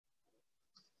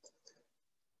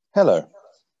Hello,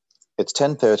 it's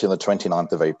 10:30 on the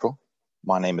 29th of April.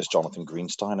 My name is Jonathan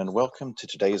Greenstein and welcome to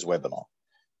today's webinar,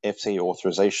 FCA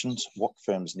Authorisations, What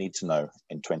Firms Need to Know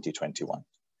in 2021,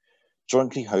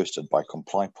 jointly hosted by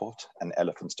Complyport and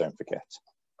Applicants Don't Forget.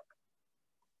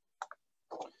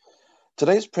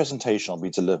 Today's presentation will be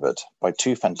delivered by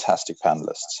two fantastic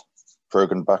panelists,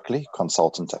 Brogan Buckley,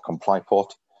 consultant at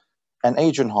Complyport, and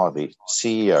Adrian Harvey,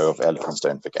 CEO of Applicants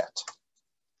Don't Forget.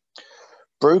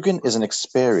 Brogan is an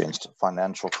experienced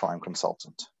financial crime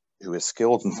consultant who is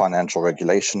skilled in financial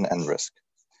regulation and risk.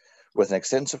 With an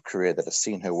extensive career that has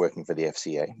seen her working for the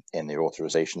FCA in the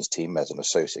authorisations team as an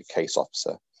associate case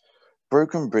officer,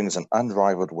 Brogan brings an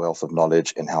unrivaled wealth of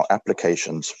knowledge in how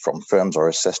applications from firms are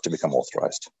assessed to become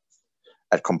authorised.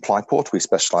 At Complyport, we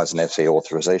specialise in FCA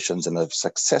authorisations and have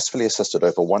successfully assisted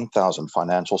over 1,000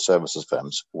 financial services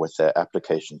firms with their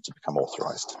applications to become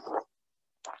authorised.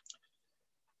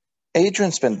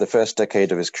 Adrian spent the first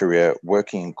decade of his career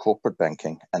working in corporate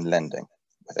banking and lending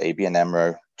with ABN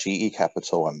AMRO, GE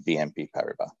Capital and BNP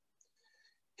Paribas.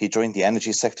 He joined the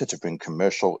energy sector to bring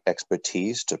commercial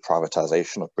expertise to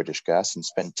privatisation of British Gas and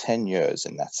spent 10 years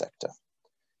in that sector.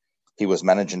 He was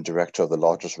managing director of the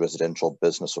largest residential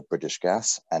business of British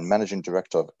Gas and managing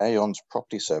director of Aon's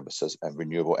property services and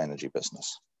renewable energy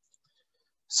business.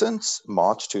 Since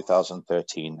March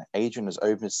 2013, Adrian has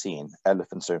overseen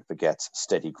Applicants Don't Forget's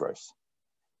steady growth.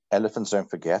 Applicants Don't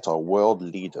Forget are world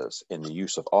leaders in the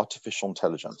use of artificial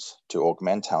intelligence to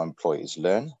augment how employees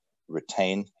learn,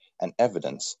 retain, and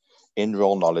evidence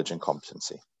in-role knowledge and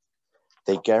competency.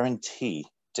 They guarantee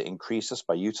to increase this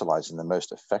by utilizing the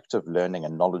most effective learning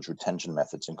and knowledge retention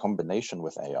methods in combination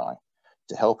with AI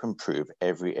to help improve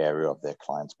every area of their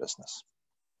client's business.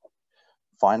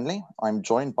 Finally, I'm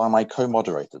joined by my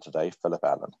co-moderator today, Philip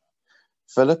Allen.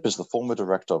 Philip is the former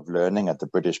Director of Learning at the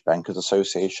British Bankers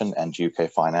Association and UK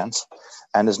Finance,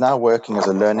 and is now working as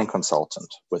a learning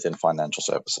consultant within financial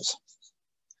services.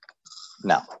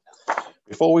 Now,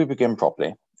 before we begin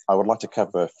properly, I would like to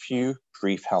cover a few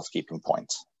brief housekeeping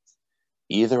points.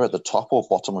 Either at the top or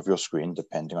bottom of your screen,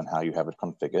 depending on how you have it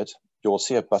configured, you will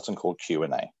see a button called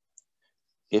Q&A.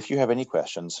 If you have any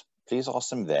questions, please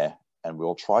ask them there, and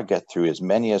we'll try to get through as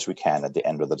many as we can at the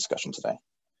end of the discussion today.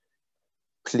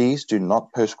 Please do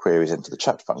not post queries into the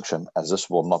chat function, as this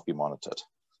will not be monitored.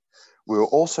 We will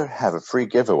also have a free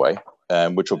giveaway,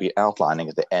 which we'll be outlining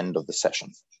at the end of the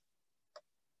session.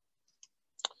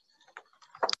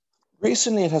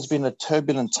 Recently, it has been a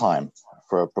turbulent time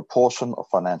for a proportion of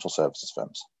financial services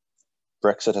firms.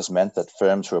 Brexit has meant that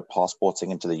firms who are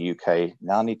passporting into the UK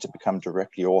now need to become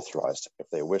directly authorised if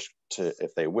they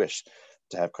wish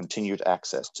to have continued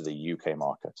access to the UK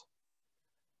market.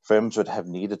 Firms would have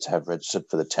needed to have registered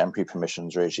for the temporary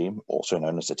permissions regime, also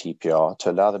known as the TPR,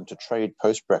 to allow them to trade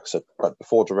post-Brexit, but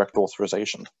before direct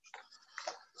authorisation.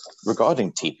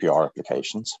 Regarding TPR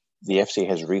applications, the FCA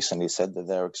has recently said that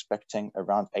they're expecting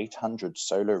around 800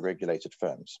 solo regulated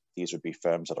firms. These would be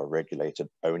firms that are regulated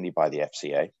only by the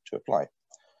FCA to apply.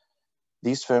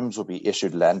 These firms will be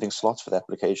issued landing slots for the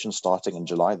application starting in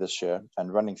July this year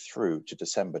and running through to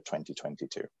December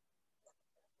 2022.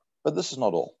 But this is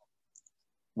not all.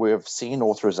 We have seen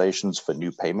authorisations for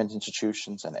new payment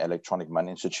institutions and electronic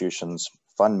money institutions,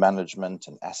 fund management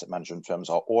and asset management firms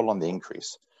are all on the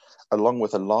increase, along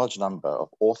with a large number of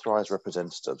authorised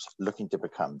representatives looking to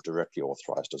become directly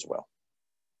authorised as well.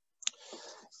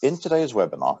 In today's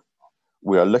webinar,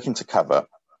 we are looking to cover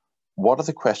what are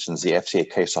the questions the FCA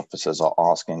case officers are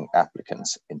asking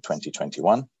applicants in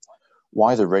 2021,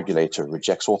 why the regulator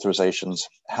rejects authorisations,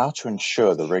 how to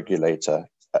ensure the regulator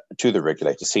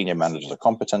senior managers are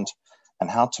competent,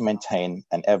 and how to maintain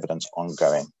and evidence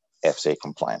ongoing FCA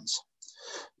compliance.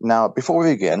 Now, before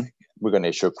we begin, we're going to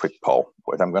issue a quick poll,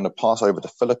 but I'm going to pass over to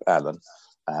Philip Allen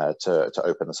to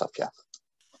open this up here.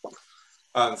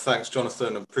 Thanks,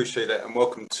 Jonathan. Appreciate it, and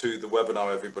welcome to the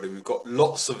webinar, everybody. We've got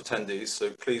lots of attendees, so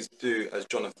please do, as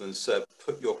Jonathan said,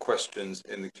 put your questions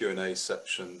in the Q&A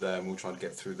section there, and we'll try to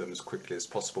get through them as quickly as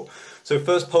possible. So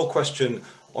first poll question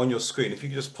on your screen, if you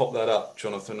could just pop that up,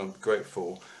 Jonathan, I'm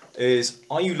grateful, is,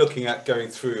 are you looking at going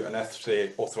through an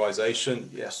FCA authorisation,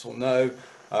 yes or no,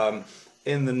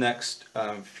 in the next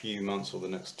few months or the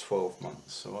next 12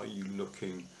 months? So are you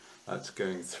looking at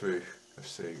going through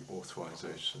FCA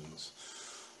authorisations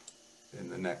in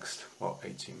the next, well,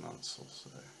 18 months or so?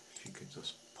 If you could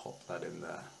just pop that in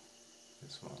there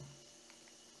as well.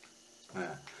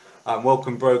 Yeah.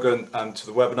 Welcome Brogan to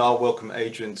the webinar. Welcome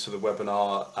Adrian to the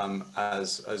webinar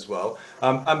as well.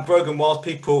 And Brogan, while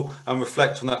people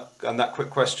reflect on that quick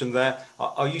question there,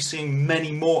 are you seeing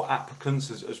many more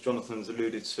applicants, as Jonathan's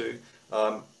alluded to,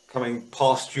 coming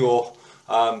past your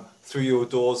through your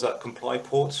doors at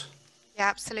Complyport? Yeah,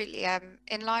 absolutely.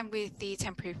 In line with the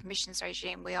temporary permissions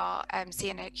regime, we are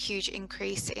seeing a huge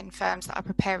increase in firms that are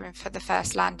preparing for the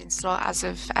first landing slot as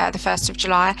of the 1st of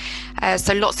July.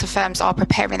 So lots of firms are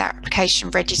preparing their application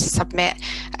ready to submit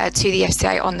to the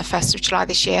FCA on the 1st of July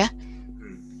this year.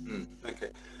 Okay.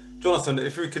 Jonathan,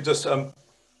 if we could just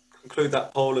conclude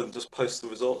that poll and just post the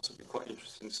results, it'd be quite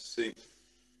interesting to see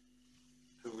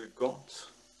who we've got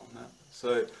on that.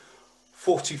 So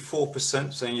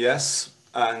 44% saying yes,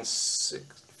 and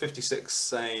 56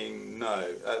 saying no.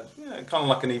 Kind of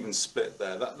like an even split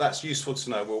there. That's useful to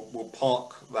know. We'll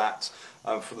park that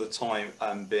for the time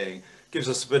being. Gives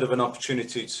us a bit of an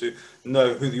opportunity to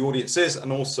know who the audience is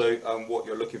and also what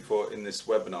you're looking for in this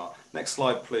webinar. Next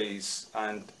slide, please.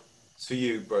 And to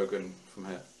you, Brogan, from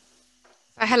here.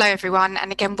 Hello everyone,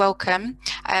 and again welcome.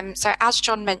 So as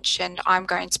John mentioned, I'm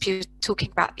going to be talking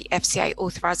about the FCA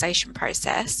authorisation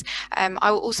process.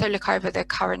 I will also look over the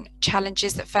current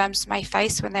challenges that firms may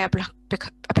face when they are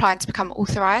applying to become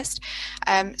authorised.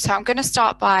 So I'm going to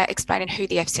start by explaining who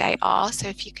the FCA are. So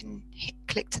if you can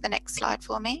click to the next slide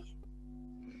for me.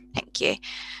 Thank you.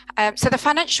 So the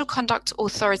Financial Conduct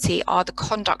Authority are the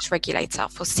conduct regulator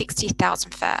for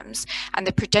 60,000 firms and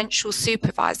the prudential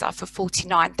supervisor for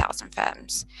 49,000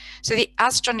 firms. So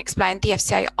as John explained, the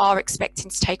FCA are expecting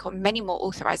to take on many more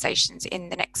authorisations in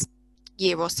the next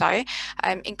year or so,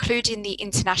 including the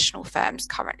international firms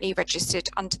currently registered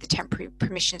under the temporary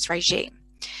permissions regime.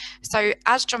 So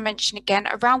as John mentioned again,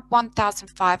 around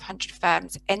 1,500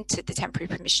 firms entered the temporary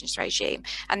permissions regime,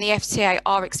 and the FCA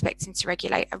are expecting to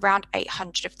regulate around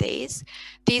 800 of these.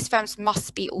 These firms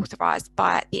must be authorised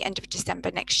by the end of December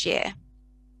next year.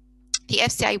 The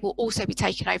FCA will also be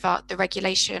taking over the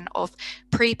regulation of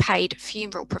prepaid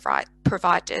funeral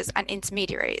providers and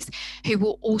intermediaries, who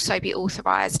will also be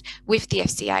authorised with the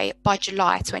FCA by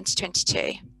July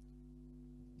 2022.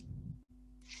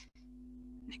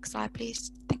 Next slide,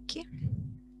 please. Thank you.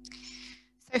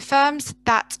 So firms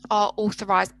that are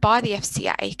authorised by the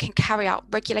FCA can carry out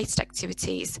regulated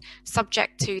activities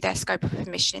subject to their scope of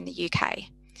permission in the UK.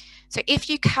 So if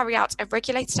you carry out a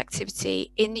regulated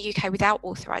activity in the UK without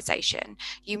authorisation,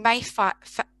 you may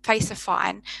face a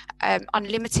fine,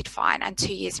 unlimited fine, and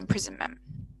 2 years imprisonment.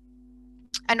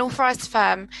 An authorised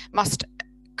firm must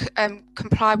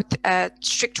comply with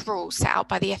strict rules set out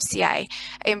by the FCA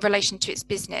in relation to its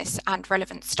business, and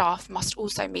relevant staff must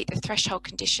also meet the threshold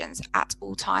conditions at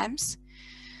all times.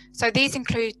 So these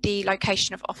include the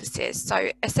location of offices.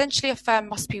 So essentially a firm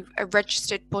must be a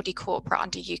registered body corporate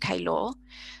under UK law.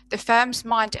 The firm's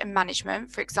mind and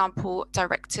management, for example,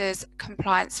 directors,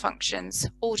 compliance functions,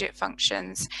 audit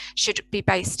functions, should be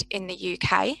based in the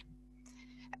UK.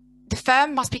 The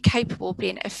firm must be capable of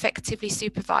being effectively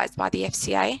supervised by the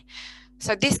FCA.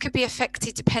 So this could be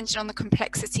affected depending on the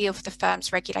complexity of the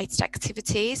firm's regulated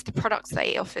activities, the products that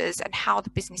it offers, and how the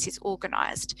business is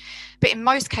organised. But in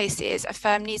most cases, a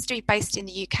firm needs to be based in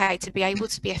the UK to be able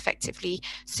to be effectively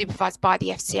supervised by the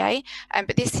FCA,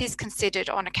 but this is considered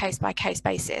on a case-by-case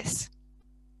basis.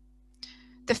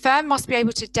 The firm must be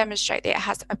able to demonstrate that it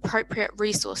has appropriate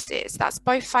resources, that's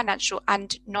both financial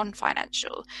and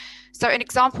non-financial. So an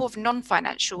example of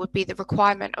non-financial would be the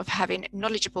requirement of having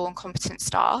knowledgeable and competent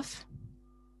staff.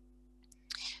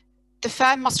 The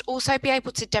firm must also be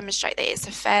able to demonstrate that its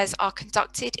affairs are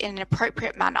conducted in an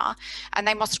appropriate manner, and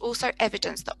they must also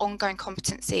evidence the ongoing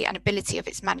competency and ability of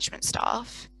its management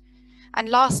staff. And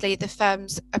lastly, the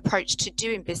firm's approach to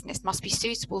doing business must be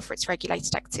suitable for its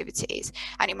regulated activities,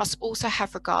 and it must also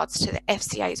have regards to the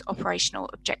FCA's operational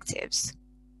objectives.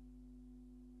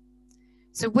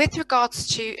 So with regards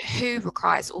to who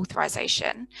requires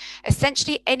authorisation,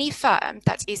 essentially any firm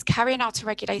that is carrying out a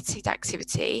regulated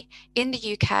activity in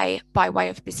the UK by way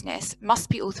of business must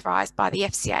be authorised by the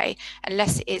FCA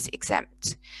unless it is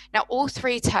exempt. Now, all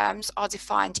three terms are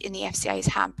defined in the FCA's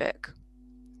handbook.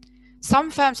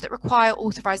 Some firms that require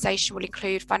authorisation will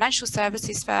include financial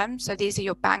services firms, so these are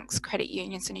your banks, credit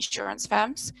unions and insurance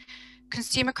firms,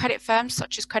 consumer credit firms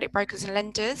such as credit brokers and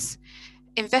lenders,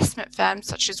 investment firms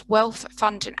such as wealth,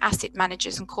 fund and asset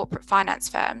managers and corporate finance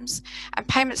firms, and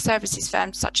payment services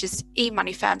firms such as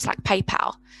e-money firms like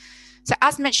PayPal. So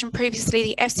as mentioned previously,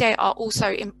 the FCA are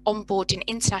also onboarding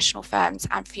international firms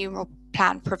and funeral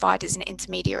plan providers and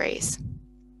intermediaries.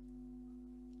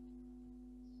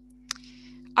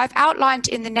 I've outlined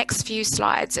in the next few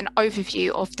slides an overview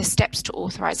of the steps to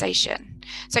authorisation.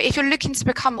 So if you're looking to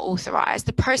become authorised,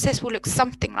 the process will look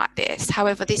something like this.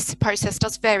 However, this process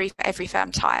does vary for every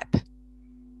firm type.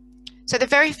 So the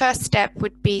very first step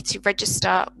would be to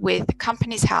register with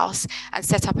Companies House and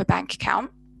set up a bank account.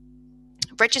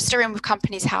 Registering with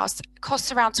Companies House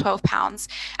costs around £12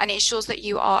 and it ensures that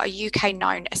you are a UK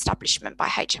known establishment by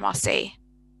HMRC.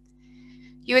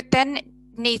 You would then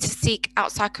need to seek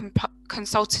outside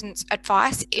consultants'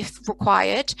 advice if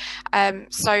required.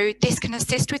 So this can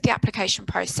assist with the application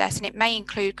process and it may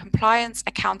include compliance,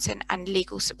 accounting and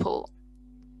legal support.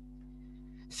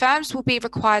 Firms will be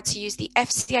required to use the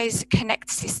FCA's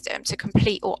Connect system to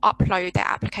complete or upload their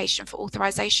application for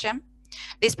authorisation.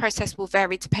 This process will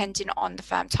vary depending on the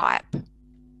firm type.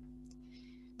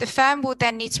 The firm will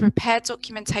then need to prepare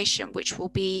documentation which will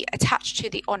be attached to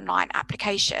the online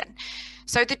application.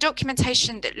 So the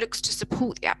documentation that looks to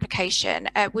support the application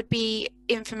would be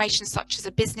information such as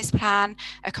a business plan,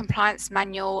 a compliance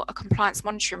manual, a compliance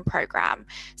monitoring program,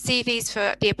 CVs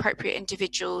for the appropriate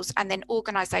individuals, and then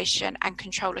organisation and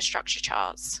controller structure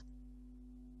charts.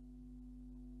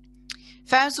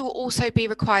 Firms will also be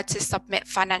required to submit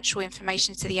financial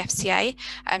information to the FCA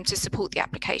to support the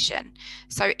application.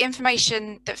 So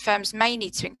information that firms may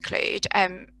need to include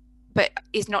but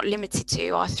is not limited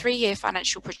to are 3-year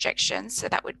financial projections. So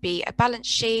that would be a balance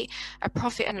sheet, a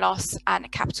profit and loss and a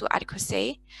capital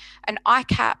adequacy, an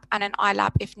ICAP and an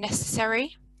ILAB if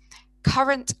necessary,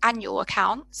 current annual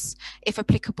accounts if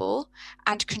applicable,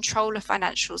 and controller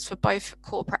financials for both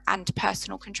corporate and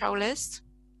personal controllers.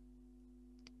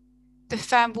 The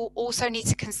firm will also need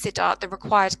to consider the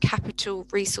required capital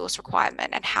resource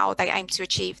requirement and how they aim to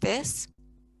achieve this.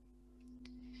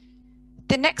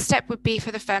 The next step would be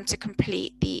for the firm to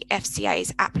complete the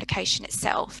FCA's application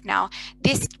itself. Now,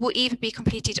 this will either be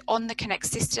completed on the Connect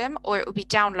system or it will be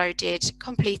downloaded,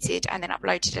 completed, and then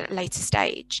uploaded at a later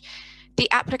stage. The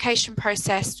application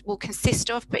process will consist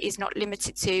of, but is not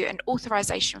limited to, an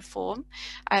authorisation form.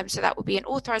 So that will be an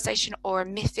authorisation or a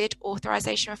MiFID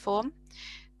authorisation form,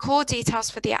 core details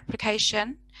for the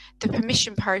application, the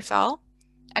permission profile,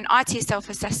 an IT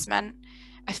self-assessment,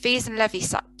 a fees and levy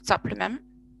supplement,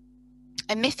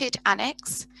 a MiFID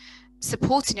annex,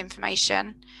 supporting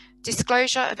information,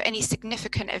 disclosure of any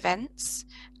significant events,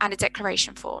 and a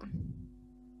declaration form.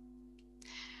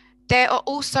 There are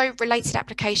also related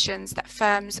applications that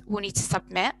firms will need to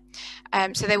submit.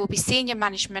 So there will be senior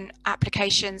management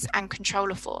applications and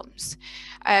controller forms.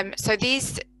 So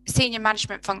these senior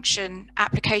management function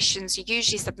applications are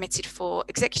usually submitted for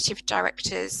executive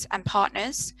directors and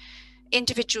partners,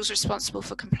 individuals responsible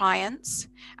for compliance,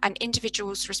 and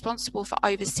individuals responsible for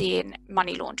overseeing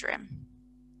money laundering.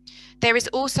 There is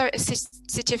also a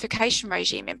certification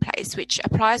regime in place which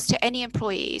applies to any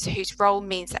employees whose role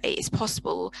means that it is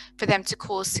possible for them to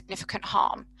cause significant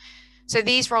harm. So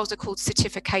these roles are called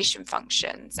certification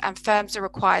functions, and firms are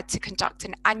required to conduct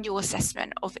an annual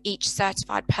assessment of each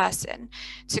certified person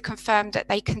to confirm that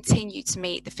they continue to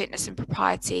meet the fitness and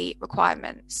propriety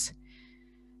requirements.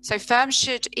 So firms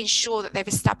should ensure that they've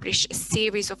established a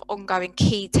series of ongoing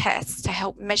key tests to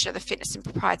help measure the fitness and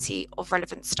propriety of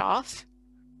relevant staff.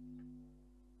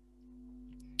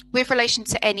 With relation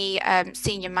to any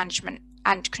senior management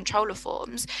and controller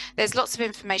forms, there's lots of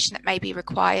information that may be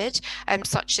required,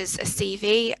 such as a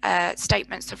CV,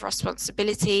 statements of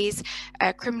responsibilities,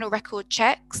 criminal record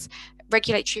checks,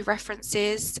 regulatory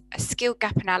references, a skill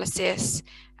gap analysis,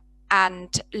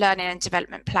 and learning and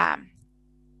development plan.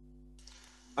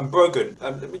 And Brogan,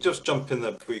 let me just jump in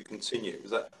there before you continue.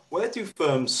 Is that where do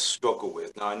firms struggle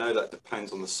with? Now, I know that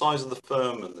depends on the size of the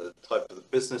firm and the type of the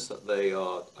business that they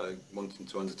are wanting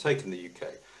to undertake in the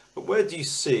UK. But where do you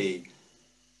see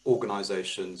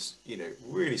organisations,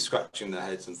 really scratching their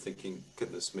heads and thinking,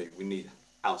 goodness me, we need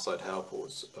outside help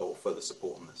or further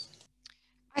support on this?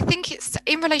 I think it's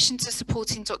in relation to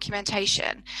supporting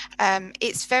documentation.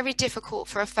 It's very difficult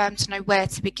for a firm to know where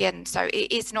to begin. So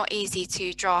it is not easy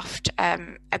to draft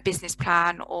a business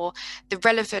plan or the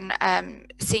relevant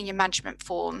senior management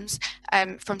forms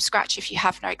from scratch if you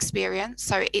have no experience.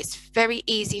 So it's very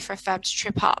easy for a firm to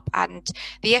trip up, and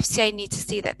the FCA need to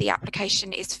see that the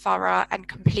application is thorough and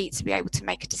complete to be able to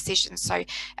make a decision. So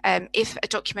if a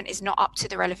document is not up to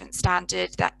the relevant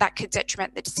standard, that could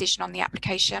detriment the decision on the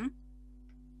application.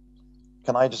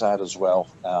 Can I just add as well,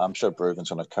 I'm sure Brogan's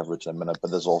going to cover it in a minute,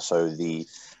 but there's also the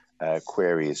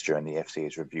queries during the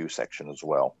FCA's review section as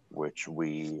well, which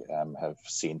we have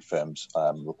seen firms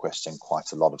requesting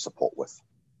quite a lot of support with.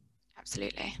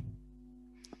 Absolutely.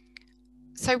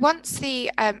 So once the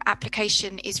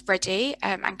application is ready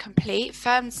and complete,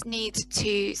 firms need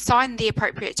to sign the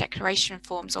appropriate declaration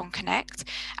forms on Connect,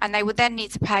 and they will then need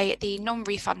to pay the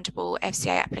non-refundable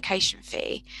FCA application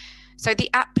fee. So the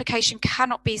application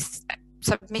cannot be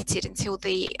submitted until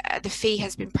the fee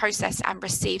has been processed and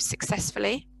received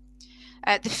successfully.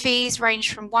 The fees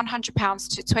range from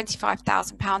 £100 to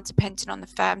 £25,000 depending on the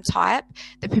firm type,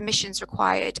 the permissions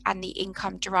required and the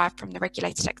income derived from the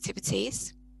regulated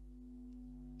activities.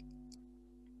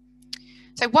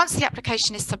 So once the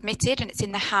application is submitted and it's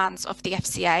in the hands of the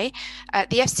FCA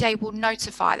will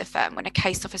notify the firm when a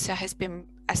case officer has been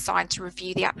assigned to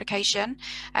review the application.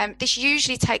 This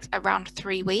usually takes around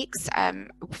 3 weeks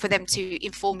for them to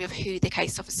inform you of who the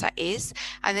case officer is,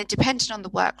 and then depending on the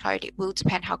workload, it will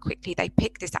depend how quickly they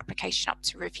pick this application up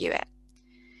to review it.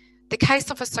 The case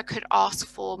officer could ask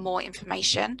for more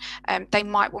information. They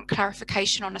might want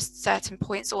clarification on certain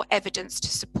points or evidence to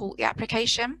support the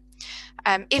application.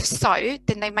 If so,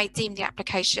 then they may deem the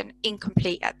application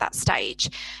incomplete at that stage,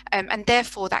 and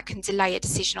therefore that can delay a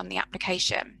decision on the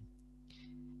application.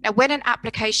 Now, when an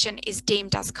application is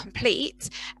deemed as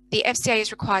complete, the FCA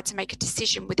is required to make a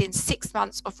decision within 6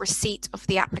 months of receipt of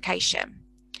the application.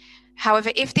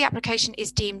 However, if the application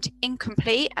is deemed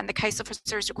incomplete and the case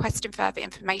officer is requesting further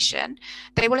information,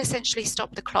 they will essentially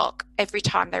stop the clock every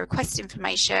time they request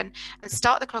information and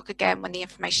start the clock again when the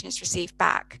information is received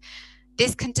back.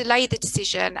 This can delay the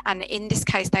decision, and in this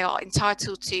case, they are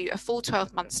entitled to a full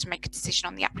 12 months to make a decision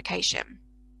on the application.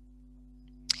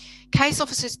 Case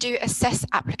officers do assess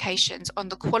applications on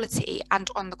the quality and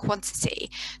on the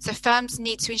quantity, so firms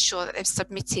need to ensure that they've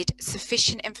submitted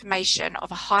sufficient information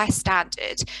of a high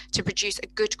standard to produce a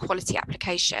good quality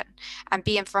application and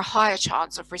be in for a higher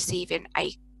chance of receiving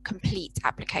a complete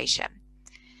application.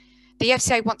 The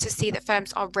FCA wants to see that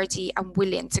firms are ready and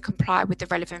willing to comply with the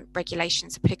relevant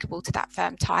regulations applicable to that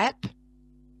firm type.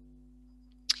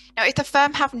 Now, if the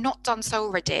firm have not done so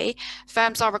already,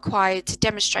 firms are required to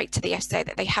demonstrate to the FCA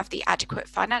that they have the adequate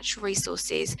financial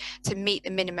resources to meet the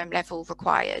minimum level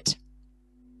required.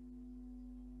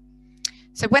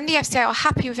 So when the FCA are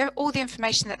happy with all the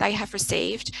information that they have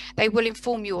received, they will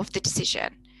inform you of the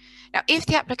decision. Now, if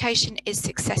the application is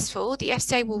successful, the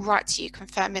FCA will write to you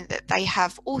confirming that they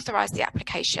have authorised the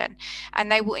application,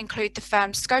 and they will include the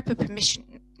firm's scope of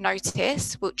permission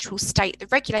notice, which will state the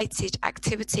regulated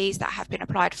activities that have been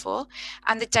applied for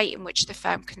and the date in which the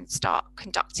firm can start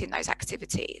conducting those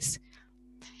activities.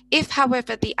 If,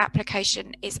 however, the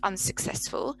application is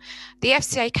unsuccessful, the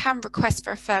FCA can request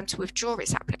for a firm to withdraw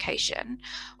its application,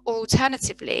 or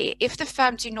alternatively, if the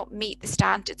firm do not meet the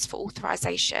standards for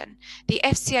authorisation, the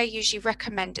FCA usually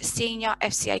recommend a senior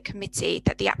FCA committee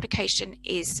that the application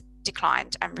is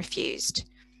declined and refused.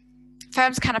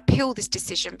 Firms can appeal this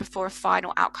decision before a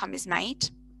final outcome is made,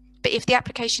 but if the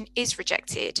application is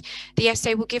rejected, the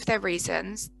FCA will give their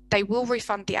reasons, they will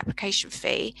refund the application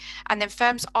fee, and then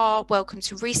firms are welcome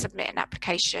to resubmit an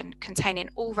application containing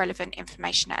all relevant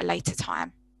information at a later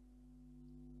time.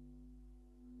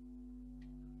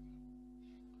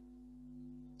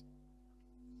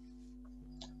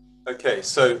 Okay,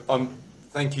 so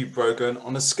thank you, Brogan.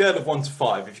 On a scale of 1 to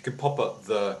 5, if you could pop up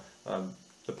the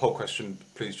poll question,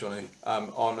 please, Johnny.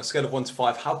 On a scale of 1 to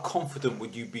 5, how confident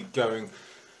would you be going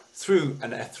through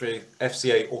an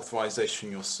FCA authorisation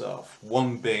yourself?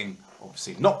 1 being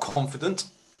obviously not confident,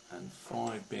 and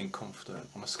 5 being confident.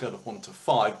 On a scale of 1 to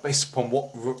 5, based upon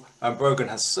what Brogan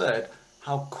has said,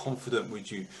 how confident would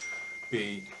you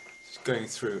be going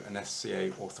through an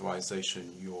FCA authorisation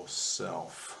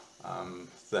yourself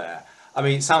there? I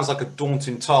mean, it sounds like a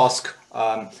daunting task,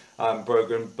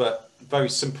 Brogan, but very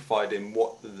simplified in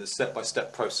what the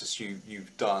step-by-step process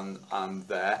you've done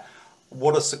there.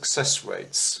 What are success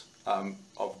rates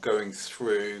of going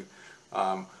through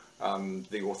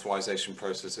the authorisation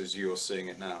process as you're seeing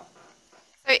it now?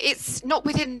 So it's not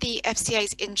within the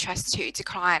FCA's interest to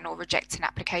decline or reject an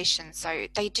application. So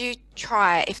they do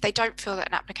try, if they don't feel that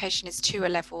an application is to a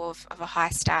level of a high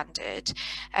standard,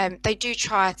 they do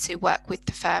try to work with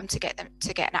the firm to get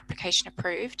an application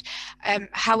approved.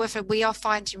 However, we are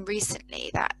finding recently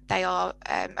that they are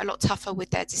a lot tougher with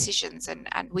their decisions,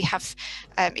 and we have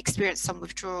experienced some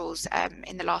withdrawals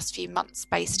in the last few months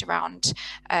based around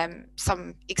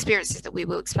some experiences that we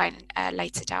will explain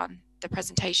later down the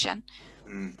presentation.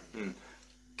 Mm-hmm.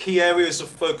 Key areas of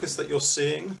focus that you're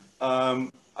seeing,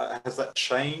 has that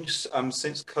changed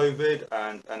since COVID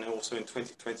and also in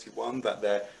 2021, that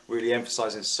they're really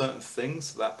emphasising certain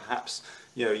things that perhaps,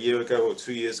 you know, a year ago or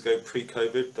 2 years ago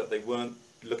pre-COVID that they weren't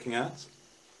looking at?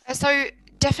 So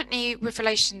definitely with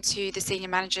relation to the senior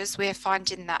managers, we're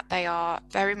finding that they are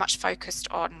very much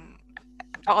focused on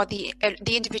the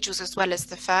individuals as well as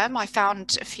the firm. I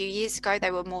found a few years ago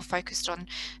they were more focused on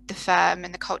the firm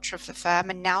and the culture of the firm,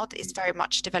 and now it's very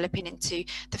much developing into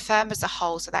the firm as a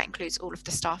whole, so that includes all of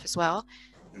the staff as well.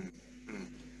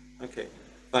 Mm-hmm. Okay,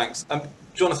 thanks.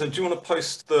 Jonathan, do you want to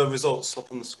post the results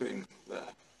up on the screen there?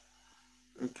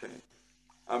 Okay.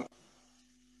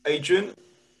 Adrian,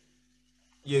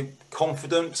 you're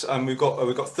confident? We've got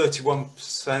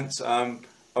 31%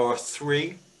 or a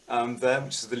 3 there,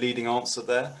 which is the leading answer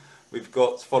there. We've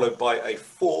got followed by a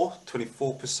 4,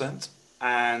 24%,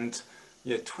 and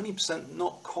 20%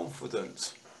 not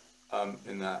confident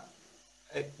in that.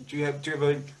 Do you have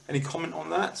any comment on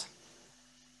that?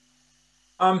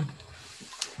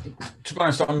 To be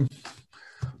honest,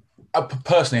 I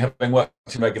personally, having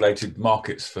worked in regulated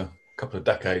markets for a couple of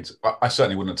decades, I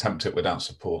certainly wouldn't attempt it without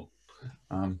support.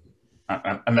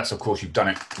 Unless, of course, you've done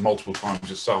it multiple times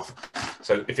yourself.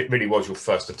 So if it really was your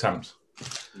first attempt,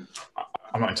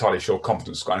 I'm not entirely sure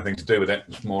competence has got anything to do with it.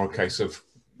 It's more a case of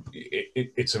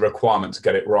it's a requirement to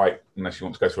get it right, unless you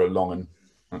want to go through a long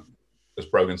and, as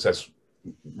Brogan says,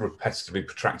 repetitively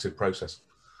protracted process.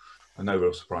 And no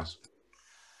real surprise.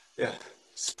 Yeah.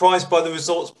 Surprised by the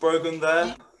results, Brogan,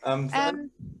 there? I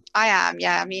am,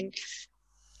 yeah. I mean,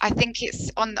 I think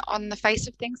it's on the face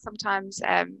of things. Sometimes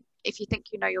if you think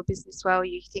you know your business well,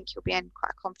 you think you'll be in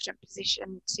quite a confident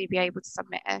position to be able to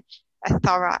submit a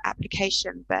thorough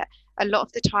application. But a lot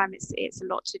of the time it's a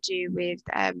lot to do with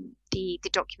the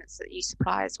documents that you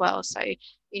supply as well. So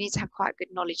you need to have quite good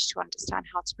knowledge to understand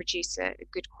how to produce a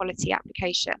good quality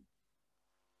application.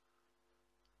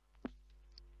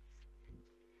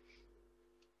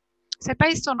 So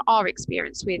based on our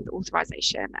experience with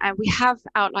authorisation, we have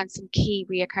outlined some key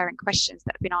reoccurring questions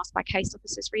that have been asked by case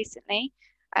officers recently.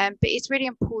 But it's really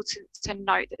important to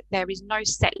note that there is no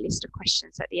set list of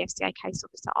questions that the FCA case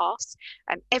officer asks.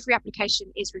 Every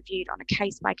application is reviewed on a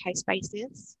case-by-case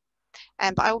basis.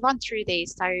 But I will run through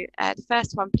these. So the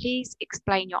first one, please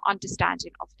explain your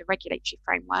understanding of the regulatory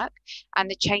framework and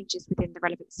the changes within the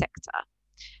relevant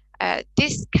sector.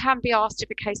 This can be asked if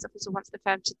a case officer wants the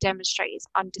firm to demonstrate its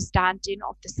understanding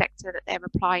of the sector that they're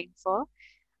applying for.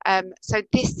 So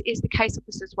this is the case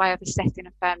officer's way of assessing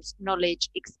a firm's knowledge,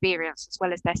 experience, as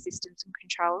well as their systems and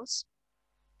controls.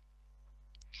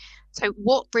 So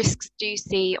what risks do you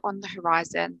see on the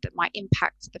horizon that might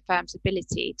impact the firm's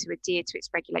ability to adhere to its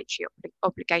regulatory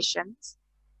obligations?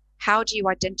 How do you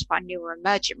identify new or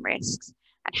emerging risks?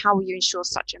 And how will you ensure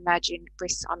such emerging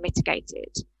risks are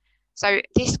mitigated? So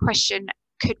this question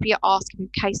could be asked if a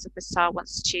case officer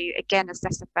wants to, again,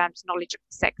 assess a firm's knowledge of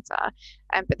the sector,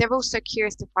 but they're also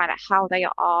curious to find out how they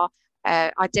are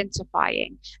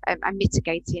identifying and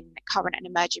mitigating current and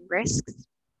emerging risks.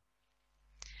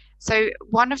 So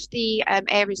one of the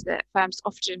areas that firms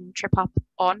often trip up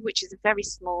on, which is a very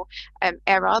small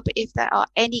error, but if there are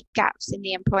any gaps in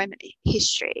the employment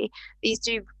history, these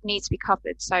do need to be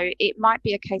covered. So it might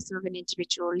be a case of an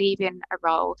individual leaving a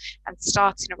role and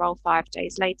starting a role 5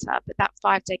 days later, but that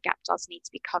 5-day gap does need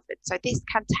to be covered. So this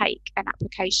can take an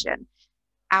application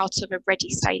out of a ready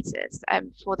status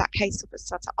for that case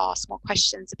officer to ask more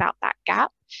questions about that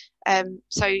gap.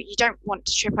 So you don't want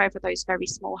to trip over those very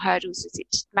small hurdles, as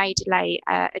it may delay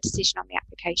a decision on the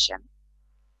application.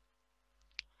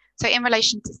 So in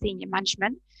relation to senior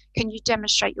management, can you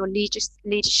demonstrate your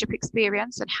leadership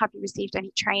experience and have you received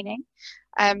any training?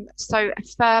 So a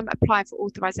firm applying for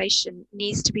authorisation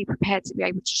needs to be prepared to be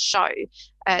able to show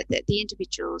that the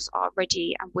individuals are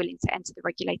ready and willing to enter the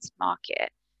regulated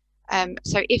market.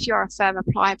 So if you're a firm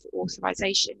applying for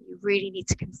authorisation, you really need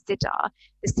to consider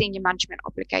the senior management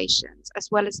obligations as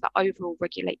well as the overall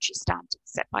regulatory standards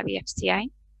set by the FCA.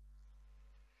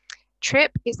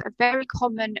 TRIP is a very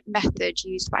common method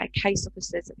used by case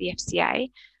officers at the FCA,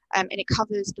 and it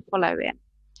covers the following.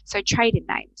 So trading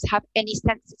names. Have any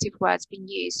sensitive words been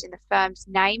used in the firm's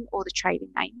name or the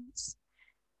trading names?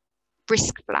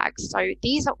 Risk flags. So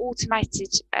these are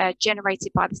automated,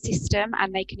 generated by the system,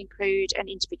 and they can include an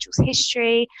individual's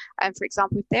history. For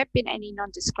example, if there have been any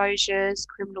non-disclosures,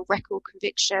 criminal record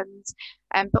convictions,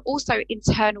 but also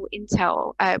internal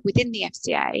intel within the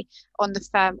FCA on the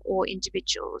firm or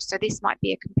individuals. So this might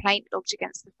be a complaint lodged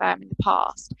against the firm in the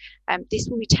past. This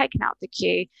will be taken out of the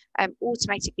queue,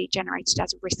 automatically generated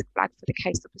as a risk flag for the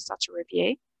case officer to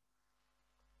review.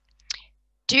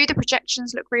 Do the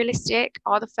projections look realistic?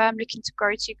 Are the firm looking to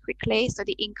grow too quickly? So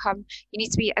the income, you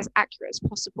need to be as accurate as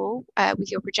possible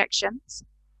with your projections.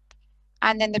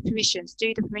 And then the permissions.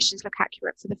 Do the permissions look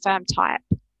accurate for the firm type?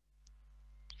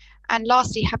 And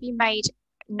lastly, have you made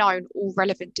known all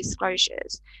relevant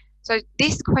disclosures? So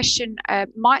this question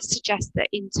might suggest that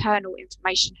internal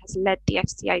information has led the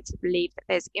FCA to believe that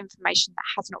there's information that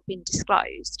has not been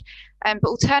disclosed. But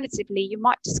alternatively, you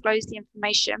might disclose the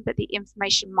information, but the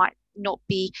information might not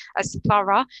be as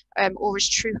thorough or as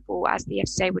truthful as the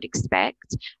FCA would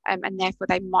expect, and therefore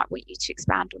they might want you to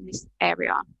expand on this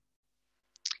area.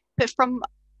 But from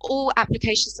all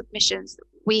application submissions,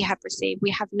 we have received,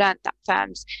 we have learned that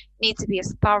firms need to be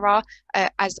as thorough,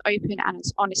 as open and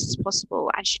as honest as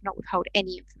possible, and should not withhold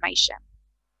any information.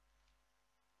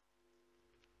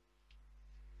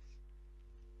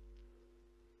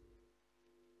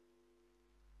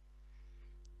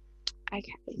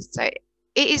 Okay, so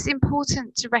it is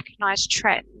important to recognise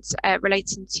trends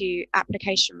relating to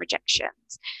application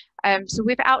rejections. So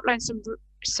we've outlined some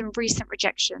recent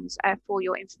rejections for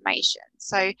your information.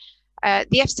 So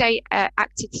the FCA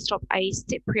acted to stop a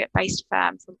Cypriot-based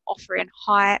firm from offering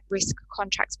high-risk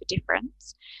contracts for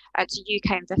difference to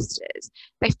UK investors.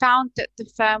 They found that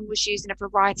the firm was using a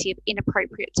variety of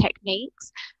inappropriate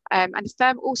techniques, and the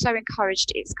firm also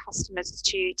encouraged its customers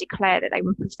to declare that they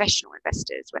were professional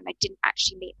investors when they didn't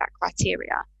actually meet that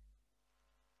criteria.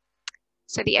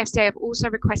 So the FCA have also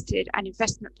requested an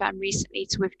investment firm recently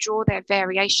to withdraw their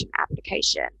variation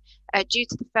application due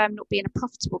to the firm not being a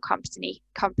profitable company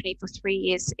for 3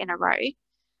 years in a row.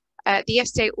 The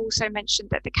FCA also mentioned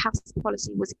that the CAS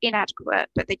policy was inadequate,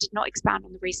 but they did not expand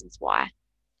on the reasons why.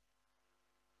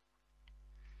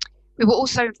 We were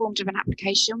also informed of an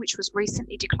application which was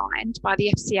recently declined by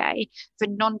the FCA for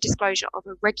non-disclosure of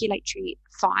a regulatory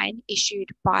fine issued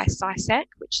by CISEC,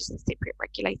 which is the Cypriot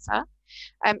regulator.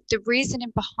 The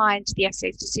reasoning behind the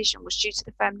FCA's decision was due to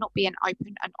the firm not being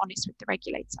open and honest with the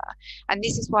regulator. And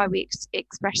this is why we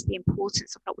express the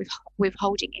importance of not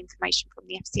withholding information from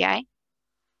the FCA.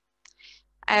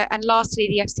 And lastly,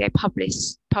 the FCA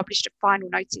published a final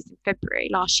notice in February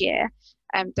last year.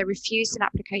 They refused an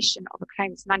application of a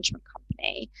claims management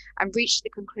company and reached the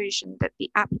conclusion that the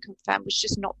applicant firm was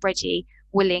just not ready,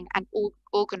 willing and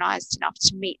organised enough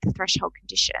to meet the threshold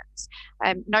conditions,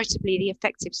 notably the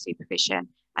effective supervision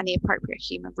and the appropriate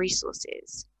human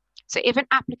resources. So if an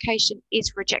application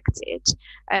is rejected,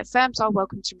 firms are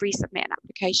welcome to resubmit an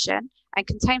application and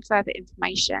contain further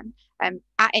information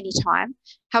at any time.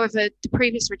 However, the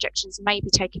previous rejections may be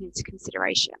taken into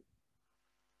consideration.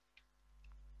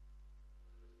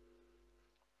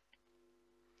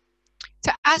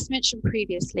 So as mentioned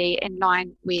previously, in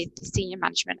line with the senior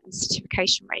management and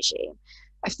certification regime,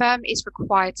 a firm is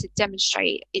required to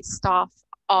demonstrate its staff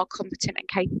are competent and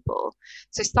capable.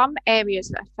 So some areas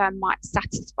that a firm might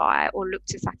satisfy or look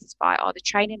to satisfy are the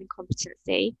training and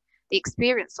competency, the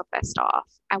experience of their staff,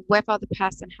 and whether the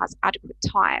person has adequate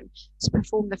time to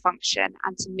perform the function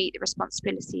and to meet the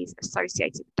responsibilities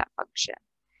associated with that function.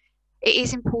 It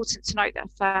is important to note that a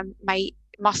firm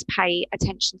must pay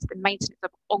attention to the maintenance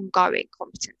of ongoing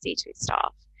competency to its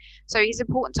staff. So it's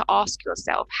important to ask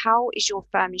yourself, how is your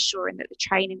firm ensuring that the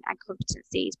training and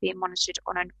competency is being monitored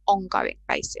on an ongoing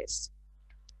basis?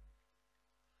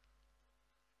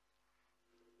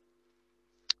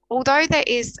 Although there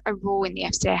is a rule in the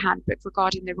FCA handbook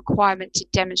regarding the requirement to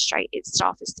demonstrate its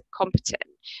staff as competent,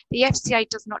 the FCA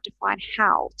does not define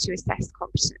how to assess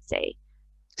competency.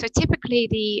 So typically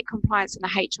the compliance and the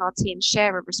HR team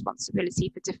share a responsibility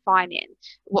for defining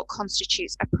what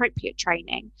constitutes appropriate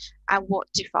training and what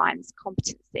defines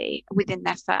competency within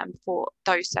their firm for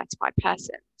those certified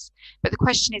persons. But the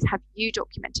question is, have you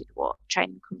documented what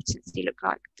training and competency look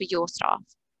like for your staff?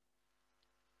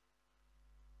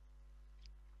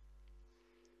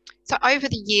 So over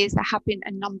the years, there have been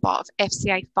a number of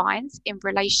FCA fines in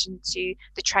relation to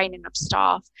the training of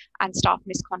staff and staff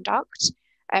misconduct.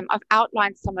 I've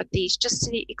outlined some of these just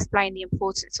to explain the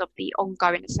importance of the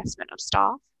ongoing assessment of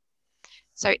staff.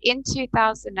 So in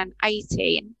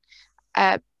 2018,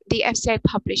 the FCA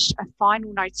published a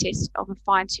final notice of a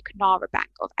fine to Canara Bank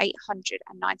of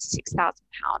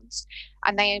 £896,000,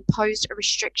 and they imposed a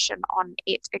restriction on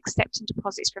it accepting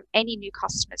deposits from any new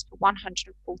customers for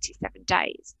 147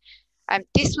 days.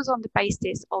 This was on the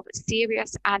basis of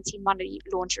serious anti-money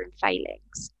laundering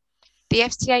failings. The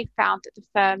FCA found that the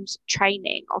firm's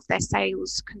training of their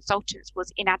sales consultants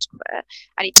was inadequate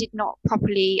and it did not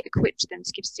properly equip them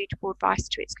to give suitable advice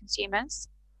to its consumers.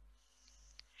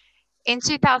 In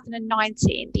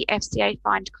 2019, the FCA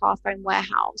fined Carphone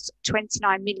Warehouse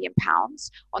 £29 million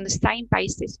on the same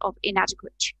basis of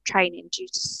inadequate training due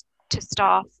to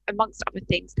staff, amongst other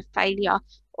things, the failure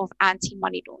of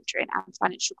anti-money laundering and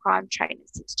financial crime training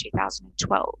since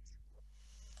 2012.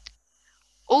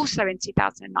 Also in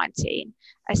 2019,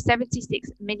 a £76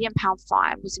 million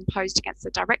fine was imposed against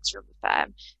the director of the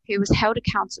firm, who was held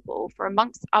accountable for,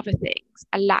 amongst other things,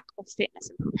 a lack of fitness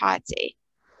and propriety.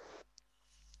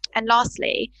 And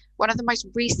lastly, one of the most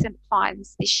recent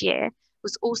fines this year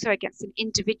was also against an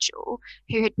individual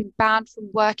who had been banned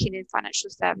from working in financial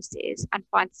services and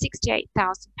fined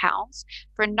 £68,000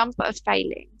 for a number of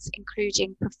failings,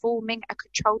 including performing a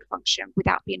controlled function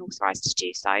without being authorised to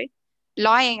do so,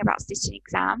 lying about sitting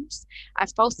exams,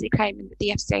 and falsely claiming that the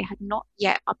FCA had not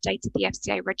yet updated the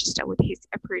FCA register with his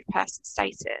approved person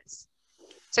status.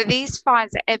 So these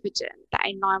fines are evident that,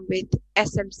 in line with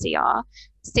SMCR,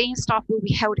 senior staff will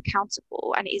be held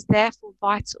accountable, and it is therefore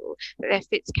vital that they're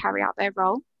fit to carry out their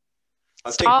role.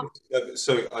 I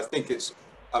think it's,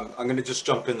 I'm going to just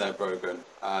jump in there, Brogan,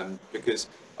 because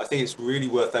I think it's really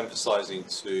worth emphasising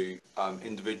to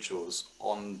individuals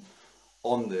on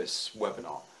this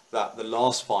webinar that the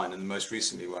last fine and the most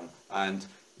recently one, and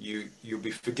you'll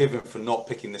be forgiven for not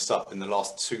picking this up in the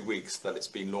last 2 weeks that it's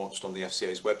been launched on the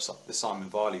FCA's website, the Simon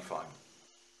Varley fine,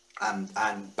 and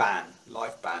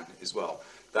life ban as well,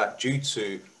 that due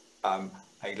to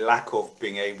a lack of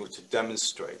being able to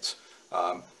demonstrate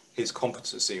his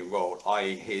competency in role,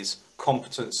 i.e. his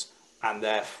competence and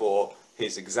therefore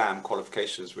his exam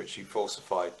qualifications, which he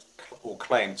falsified or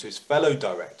claimed to his fellow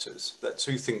directors, that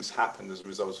two things happened as a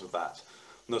result of that.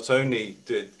 Not only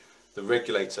did the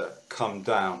regulator come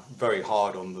down very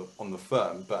hard on the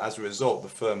firm, but as a result, the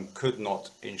firm could not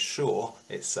insure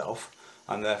itself,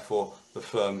 and therefore the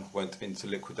firm went into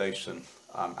liquidation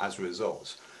as a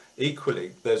result.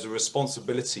 Equally, there's a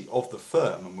responsibility of the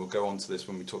firm, and we'll go on to this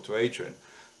when we talk to Adrian,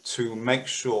 to make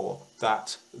sure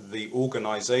that the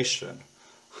organisation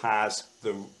has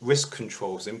the risk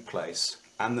controls in place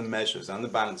and the measures and the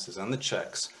balances and the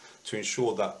checks to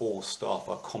ensure that all staff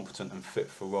are competent and fit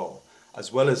for role,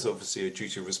 as well as obviously a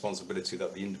duty of responsibility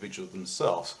that the individual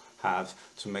themselves have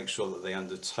to make sure that they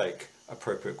undertake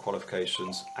appropriate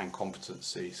qualifications and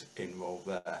competencies in role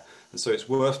there. And so it's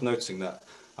worth noting that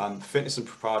fitness and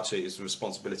propriety is the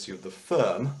responsibility of the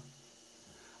firm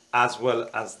as well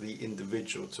as the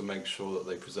individual to make sure that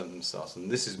they present themselves.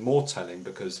 And this is more telling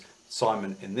because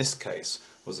Simon, in this case,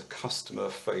 was a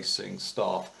customer-facing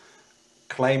staff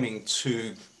claiming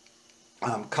to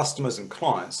customers and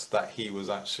clients that he was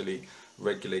actually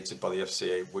regulated by the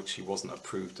FCA, which he wasn't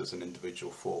approved as an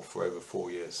individual for over 4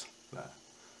 years there.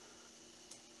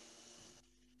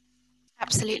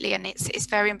 Absolutely, and it's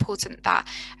very important that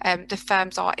the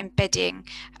firms are embedding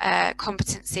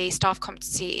competency, staff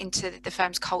competency into the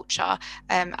firm's culture,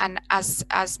 and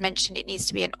as mentioned, it needs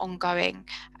to be an ongoing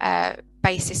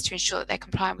basis to ensure that they're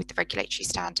compliant with the regulatory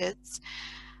standards.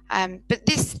 But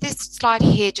this slide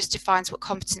here just defines what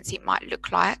competency might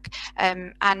look like,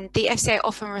 and the FCA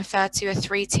often refer to a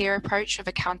 3-tier approach of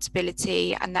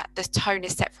accountability, and that the tone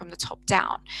is set from the top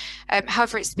down.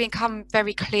 However, it's become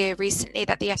very clear recently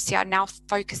that the FCA are now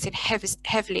focusing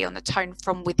heavily on the tone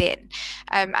from within,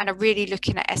 and are really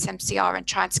looking at SMCR and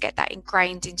trying to get that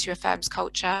ingrained into a firm's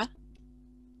culture.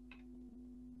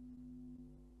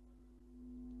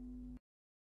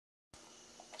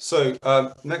 So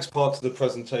next part of the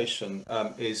presentation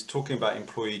is talking about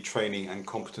employee training and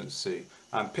competency,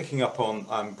 and picking up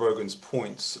on Brogan's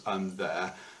points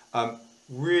there.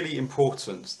 Really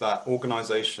important that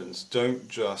organisations don't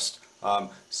just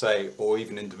say, or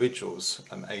even individuals,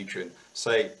 Adrian,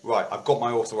 say, right, I've got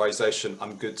my authorisation,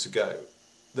 I'm good to go.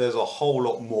 There's a whole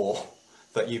lot more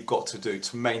that you've got to do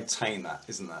to maintain that,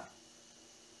 isn't there?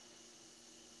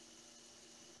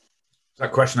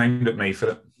 That question aimed at me,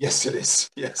 Philip? Yes, it is.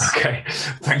 Yes. Okay,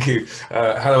 thank you.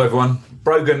 Hello, everyone.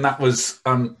 Brogan, that was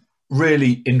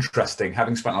really interesting.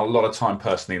 Having spent a lot of time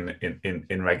personally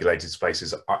in regulated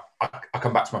spaces, I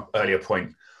come back to my earlier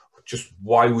point. Just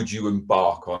why would you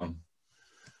embark on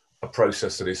a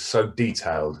process that is so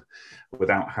detailed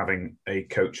without having a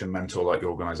coach and mentor like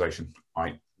your organisation?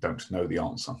 I don't know the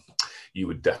answer. You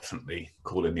would definitely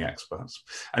call in the experts.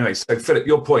 Anyway, so Philip,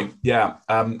 your point, yeah.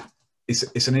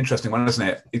 It's an interesting one, isn't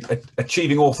it?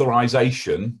 Achieving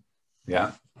authorization,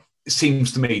 yeah, it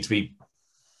seems to me to be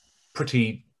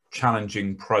pretty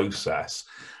challenging process.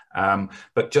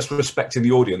 But just respecting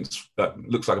the audience,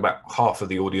 looks like about half of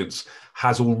the audience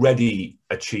has already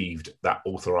achieved that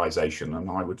authorization,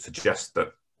 and I would suggest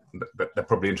that they're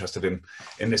probably interested in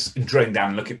this, in drilling down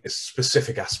and looking at this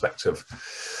specific aspect of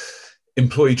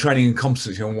employee training and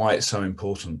competency and why it's so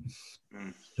important.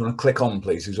 You want to click on,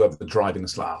 please, whoever driving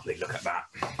this. Lovely, look at that.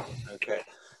 Okay,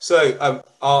 so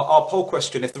our poll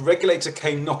question: if the regulator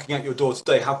came knocking at your door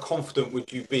today, how confident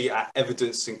would you be at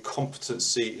evidencing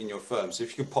competency in your firm? So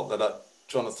if you could pop that up,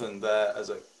 Jonathan, there as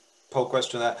a poll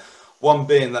question there. 1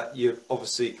 being that you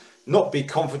obviously not be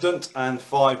confident, and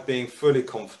 5 being fully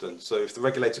confident. So if the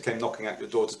regulator came knocking at your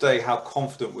door today, how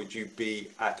confident would you be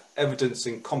at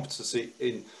evidencing competency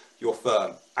in your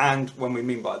firm? And when we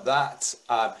mean by that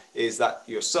is that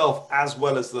yourself as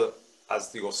well as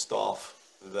your staff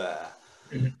there.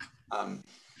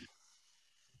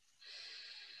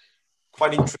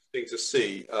 Quite interesting to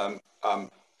see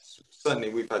certainly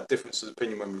we've had differences of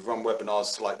opinion when we've run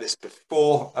webinars like this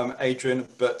before, Adrian,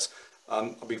 but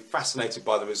I'll be fascinated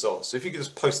by the results. So if you could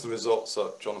just post the results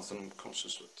up, Jonathan, I'm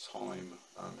conscious of time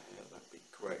here, that'd be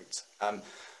great.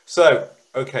 So,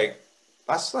 okay,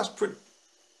 that's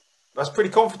pretty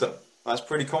confident. That's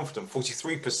pretty confident.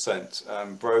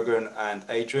 43%, Brogan and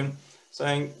Adrian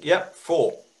saying, yep,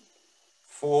 4.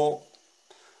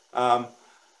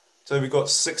 So we've got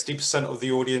 60% of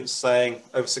the audience saying,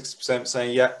 over 60%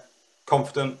 saying, yeah,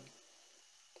 confident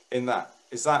in that.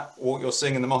 Is that what you're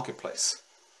seeing in the marketplace?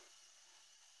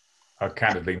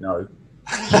 Candidly, no.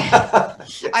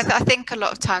 Yes. I think a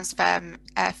lot of times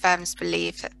firms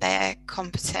believe that they're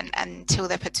competent until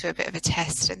they're put to a bit of a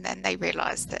test, and then they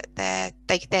realise that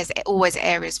there's always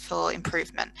areas for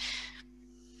improvement.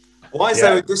 Why is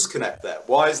there a disconnect there?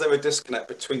 Why is there a disconnect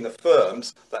between the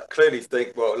firms that clearly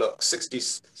think, well, look,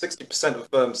 60% of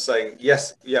firms saying,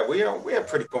 yes, yeah, we are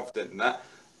pretty confident in that,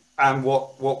 and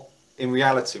what in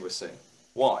reality we're seeing?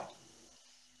 Why?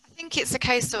 I think it's a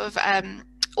case of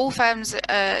all firms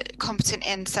are competent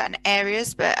in certain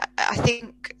areas, but I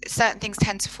think certain things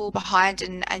tend to fall behind,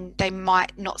 and they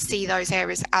might not see those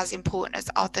areas as important as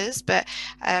others. But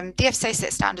the FCA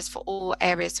sets standards for all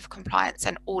areas of compliance,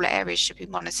 and all areas should be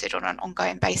monitored on an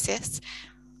ongoing basis.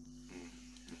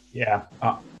 Yeah,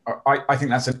 I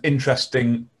think that's an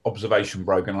interesting observation,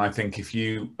 Brogan. And I think if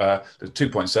you, there's 2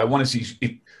 points there. One is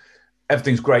if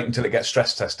everything's great until it gets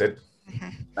stress tested,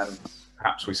 then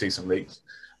perhaps we see some leaks.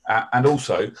 And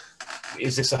also,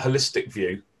 is this a holistic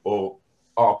view, or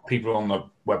are people on the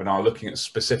webinar looking at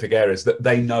specific areas that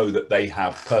they know that they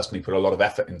have personally put a lot of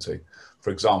effort into? For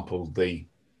example, the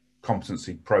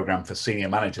competency program for senior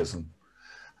managers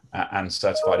and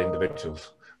certified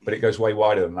individuals. But it goes way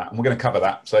wider than that, and we're going to cover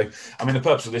that. So, I mean, the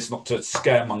purpose of this is not to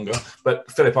scaremonger, but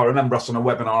Philip, I remember us on a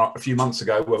webinar a few months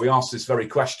ago where we asked this very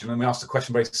question, and we asked a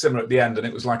question very similar at the end, and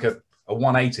it was like a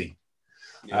 180.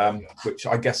 Which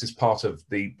I guess is part of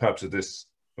the purpose of this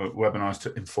webinar, is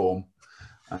to inform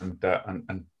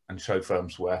and show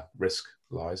firms where risk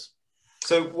lies.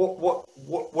 So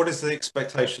what is the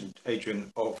expectation,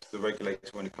 Adrian, of the regulator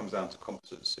when it comes down to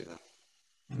competency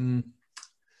then?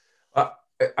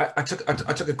 I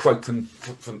took a quote from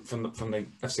the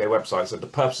FCA website. It said the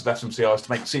purpose of FMCR is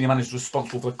to make senior managers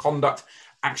responsible for the conduct,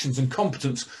 actions and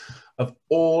competence of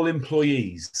all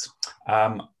employees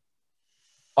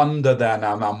under their,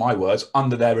 now my words,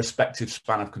 under their respective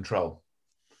span of control.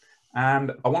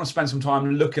 And I want to spend some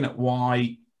time looking at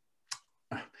why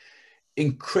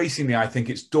increasingly I think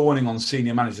it's dawning on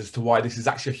senior managers to why this is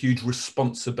actually a huge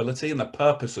responsibility, and the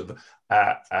purpose of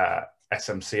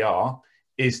SMCR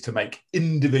is to make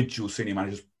individual senior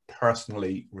managers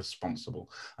personally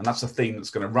responsible. And that's a theme that's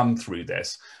going to run through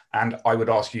this. And I would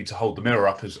ask you to hold the mirror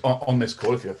up as on this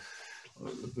call, if you're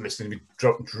listening to me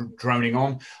droning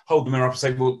on, hold the mirror up and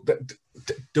say, well,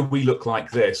 do we look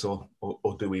like this, or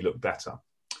do we look better?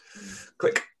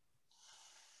 Click.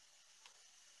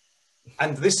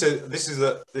 And this is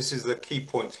the key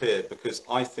point here, because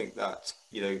I think that,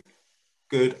 you know,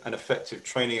 good and effective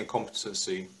training and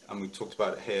competency, and we talked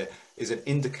about it here, is an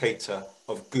indicator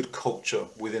of good culture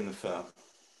within the firm.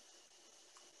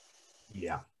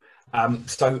 Yeah.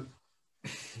 So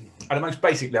at a most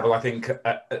basic level, I think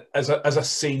as a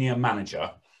senior manager,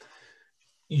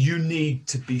 you need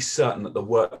to be certain that the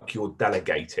work you're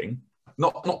delegating,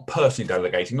 not personally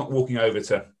delegating, not walking over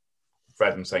to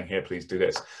Fred and saying, here, please do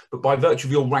this, but by virtue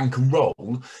of your rank and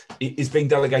role, it is being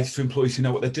delegated to employees who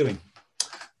know what they're doing.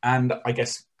 And I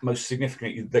guess most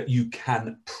significantly, that you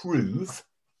can prove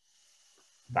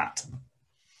that.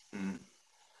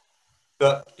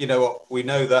 But you know what, we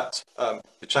know that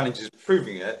the challenge is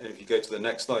proving it. And if you go to the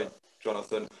next slide,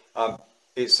 Jonathan,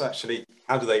 it's actually,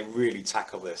 how do they really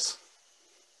tackle this?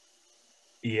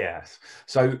 Yes.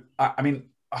 So, I mean,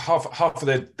 half of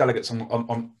the delegates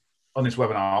on this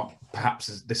webinar,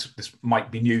 perhaps this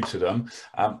might be new to them.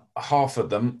 Half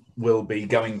of them will be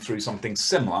going through something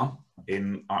similar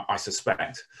in, I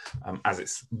suspect, as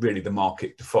it's really the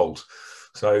market default.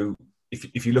 So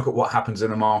if you look at what happens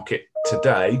in the market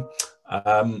today,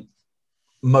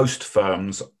 most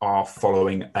firms are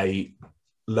following a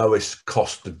lowest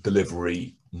cost of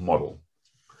delivery model.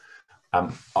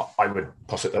 I would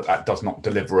posit that does not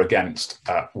deliver against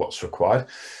what's required.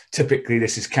 Typically,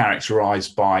 this is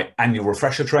characterized by annual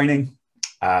refresher training.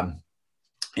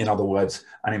 In other words,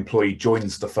 an employee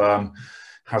joins the firm,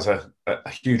 has a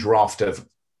huge raft of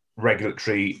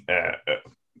regulatory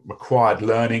required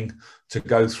learning to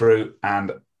go through,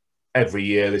 and every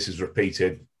year this is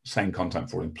repeated, same content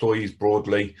for employees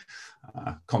broadly.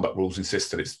 Conduct rules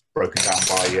insist that it's broken down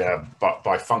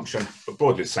by function, but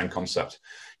broadly it's the same concept.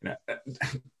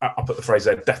 I'll put the phrase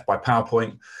there, death by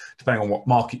PowerPoint. Depending on what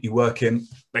market you work in,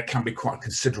 there can be quite a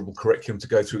considerable curriculum to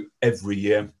go through every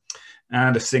year,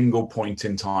 and a single point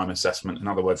in time assessment. In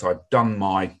other words, I've done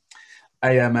my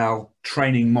AML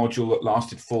training module that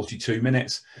lasted 42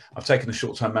 minutes. I've taken the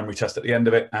short-term memory test at the end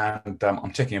of it, and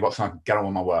I'm ticking a box and I can get on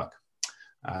with my work.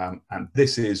 And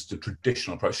this is the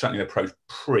traditional approach, certainly the approach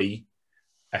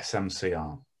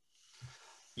pre-SMCR.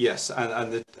 Yes,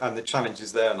 and the challenge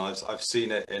is there, and I've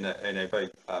seen it in a very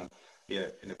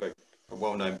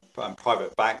well-known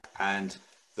private bank, and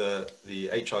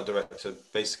the HR director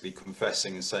basically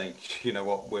confessing and saying, you know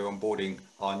what, we're onboarding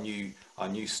our new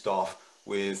staff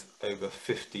with over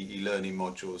 50 e-learning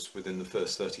modules within the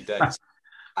first 30 days,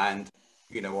 and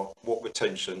you know what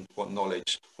retention, what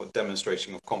knowledge, what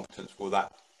demonstration of competence will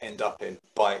that end up in?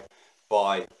 By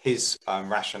his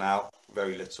rationale,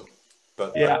 very little.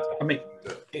 But yeah, I mean,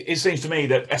 it seems to me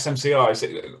that SMCR is,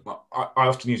 I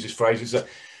often use this phrase, is that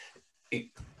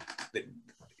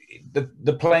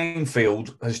the playing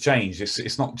field has changed.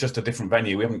 It's not just a different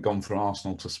venue. We haven't gone from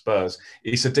Arsenal to Spurs.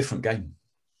 It's a different game.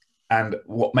 And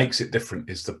what makes it different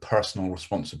is the personal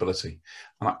responsibility.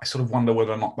 And I sort of wonder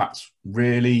whether or not that's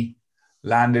really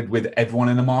landed with everyone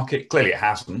in the market. Clearly it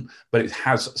hasn't, but it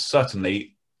has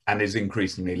certainly, and is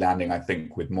increasingly landing, I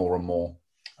think, with more and more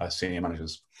senior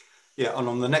managers. Yeah, and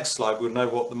on the next slide, we'll know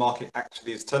what the market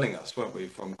actually is telling us, won't we,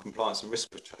 from compliance and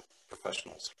risk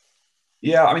professionals?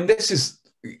 Yeah, I mean, this is,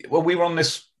 well, we were on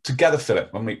this together,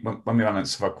 Philip, when we ran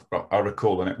this, if I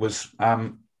recall, and it was,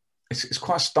 it's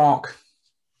quite stark.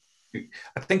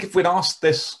 I think if we'd asked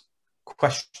this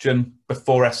question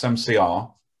before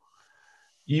SMCR,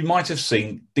 you might have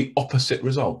seen the opposite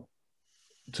result,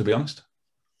 to be honest.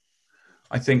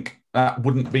 I think that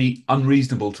wouldn't be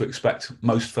unreasonable to expect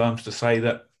most firms to say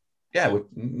that, yeah,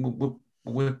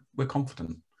 we're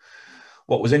confident.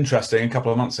 What was interesting a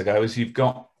couple of months ago is you've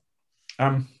got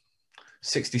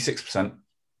 66%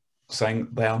 saying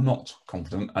they are not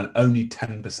confident and only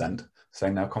 10%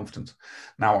 saying they're confident.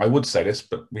 Now, I would say this,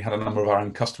 but we had a number of our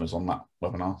own customers on that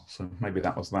webinar, so maybe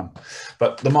that was them.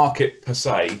 But the market per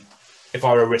se, if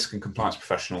I were a risk and compliance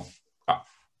professional,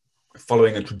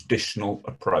 following a traditional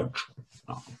approach,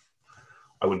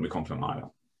 I wouldn't be confident either.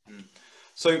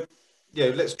 So,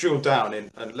 yeah, let's drill down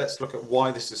in and let's look at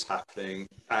why this is happening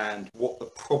and what the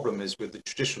problem is with the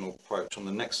traditional approach. On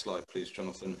the next slide, please,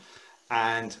 Jonathan.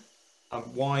 And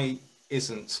why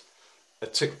isn't a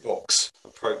tick box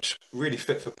approach really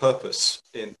fit for purpose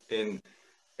in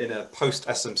a post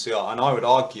SMCR, and I would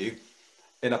argue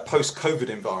in a post COVID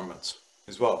environment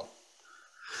as well?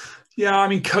 Yeah, I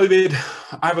mean, COVID,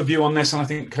 I have a view on this, and I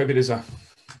think COVID is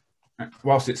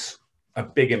whilst it's a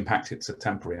big impact, it's a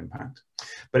temporary impact.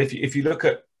 But if you look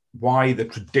at why the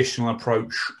traditional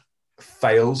approach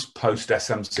fails post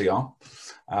SMCR,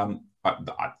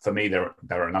 for me, there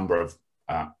are a number of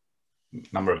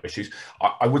issues.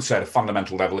 I would say at a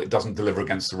fundamental level, it doesn't deliver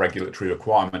against the regulatory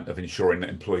requirement of ensuring that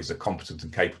employees are competent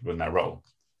and capable in their role.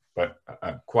 But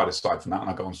quite aside from that, and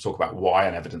I'll go on to talk about why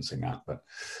and evidencing that, but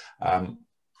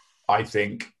I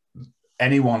think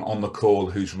anyone on the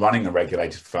call who's running a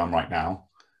regulated firm right now,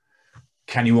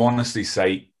 can you honestly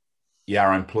say, yeah,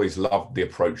 our employees love the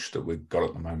approach that we've got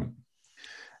at the moment?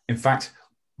 In fact,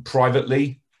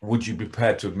 privately, would you be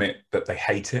prepared to admit that they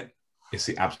hate it? It's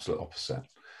the absolute opposite.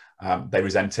 They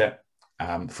resent it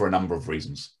for a number of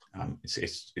reasons.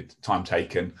 It's time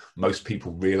taken. Most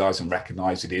people realise and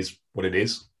recognise it is what it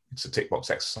is. It's a tick box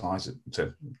exercise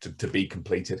to be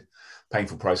completed.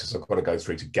 Painful process I've got to go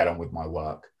through to get on with my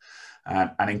work.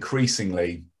 And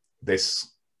increasingly,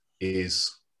 this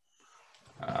is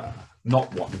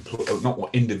not what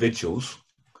individuals,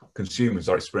 consumers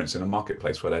are experiencing in a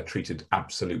marketplace where they're treated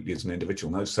absolutely as an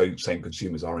individual. Those same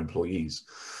consumers are employees.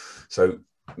 So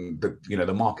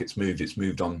the market's moved. It's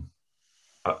moved on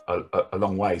a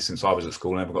long way since I was at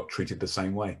school and never got treated the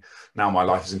same way. Now my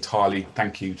life is entirely,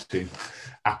 thank you to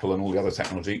Apple and all the other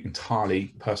technology,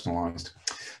 entirely personalised.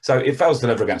 So it fails to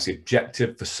deliver against the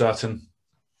objective for certain.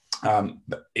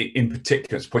 In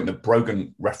particular, it's a point that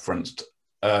Brogan referenced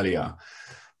earlier.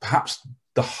 Perhaps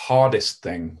the hardest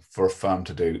thing for a firm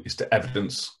to do is to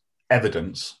evidence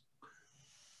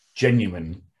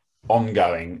genuine,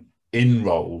 ongoing,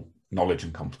 in-role knowledge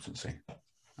and competency.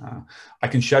 I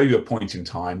can show you a point in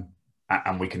time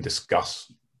and we can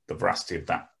discuss the veracity of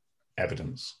that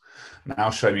evidence. Now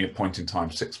show me a point in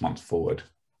time 6 months forward.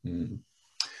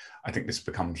 I think this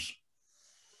becomes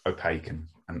opaque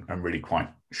and really quite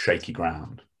shaky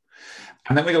ground.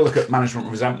 And then we got to look at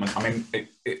management resentment. I mean,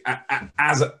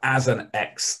 as an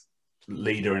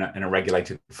ex-leader in a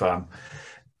regulated firm,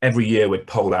 every year we'd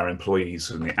poll our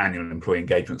employees in the annual employee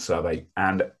engagement survey,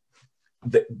 and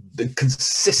the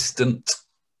consistent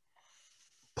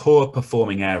poor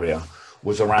performing area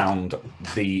was around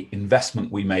the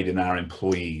investment we made in our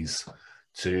employees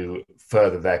to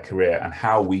further their career and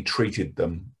how we treated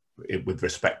them with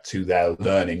respect to their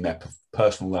learning, their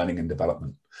personal learning and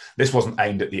development. This wasn't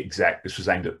aimed at the exec, this was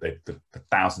aimed at the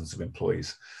thousands of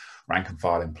employees, rank and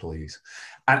file employees.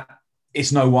 And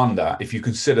it's no wonder if you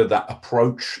consider that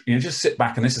approach, you know, just sit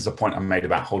back, and this is the point I made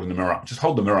about holding the mirror up, just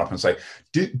hold the mirror up and say,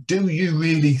 do you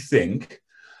really think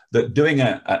that doing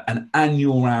an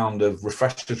annual round of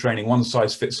refresher training, one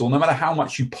size fits all, no matter how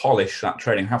much you polish that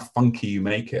training, how funky you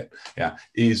make it, yeah,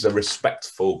 is a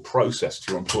respectful process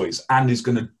to your employees and is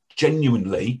going to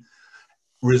genuinely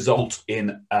result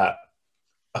in a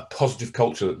positive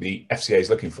culture that the FCA is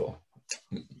looking for?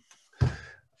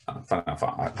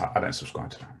 I don't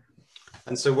subscribe to that.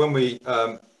 And so when we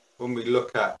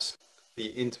look at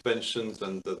the interventions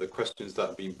and the questions that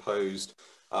have been posed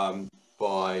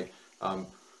by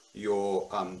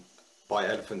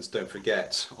elephants, don't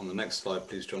forget, on the next slide,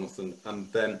 please, Jonathan.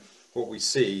 And then what we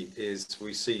see is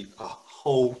a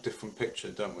whole different picture,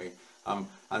 don't we?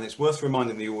 And it's worth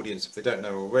reminding the audience, if they don't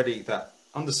know already, that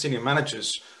under senior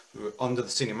managers, under the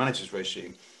senior managers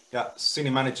regime,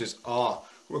 senior managers are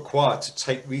required to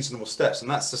take reasonable steps, and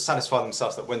that's to satisfy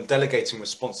themselves that when delegating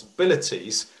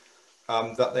responsibilities,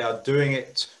 that they are doing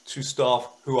it to staff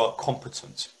who are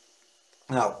competent.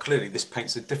 Now, clearly, this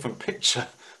paints a different picture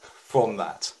from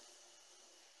that.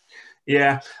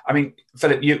 Yeah, I mean,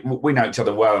 Philip, we know each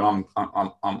other well, and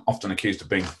I'm often accused of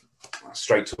being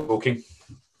straight talking.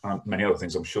 Many other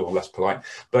things, I'm sure, less polite.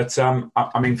 But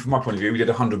I mean, from my point of view, we did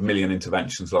 100 million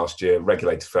interventions last year.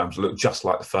 Regulated firms look just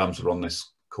like the firms that are on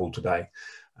this call today.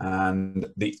 And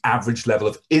the average level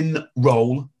of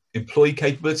in-role employee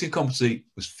capability and competency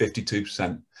was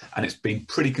 52%. And it's been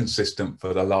pretty consistent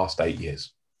for the last 8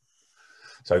 years.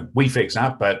 So we fix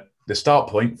that, but the start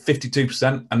point,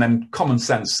 52%, and then common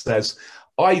sense says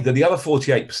either the other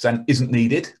 48% isn't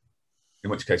needed, in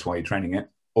which case why are you training it,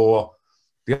 or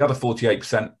the other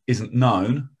 48% isn't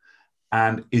known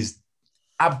and is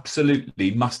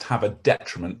absolutely must have a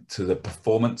detriment to the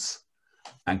performance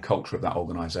and culture of that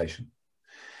organisation.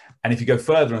 And if you go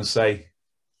further and say,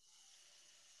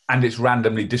 and it's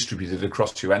randomly distributed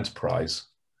across your enterprise,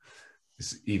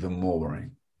 it's even more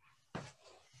worrying.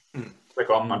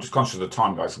 I'm just conscious of the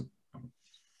time, guys.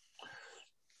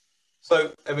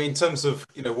 So, I mean, in terms of,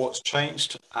 you know, what's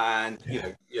changed and,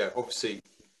 you know, obviously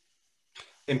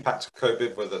impact of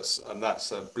COVID, whether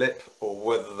that's a blip or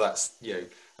whether that's, you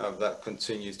know, that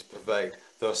continues to pervade,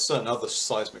 there are certain other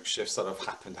seismic shifts that have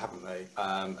happened, haven't they?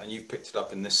 And you've picked it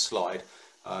up in this slide.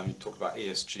 You talk about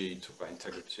ESG, you talk about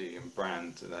integrity and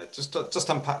brand. Just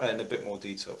unpack that in a bit more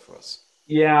detail for us.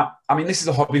 Yeah, I mean, this is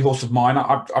a hobby horse of mine.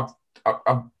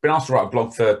 I've been asked to write a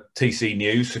blog for TC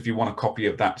News. So if you want a copy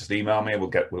of that, just email me. We'll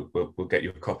get you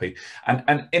a copy.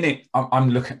 And in it, I'm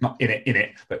looking, not in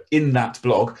it, but in that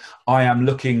blog, I am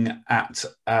looking at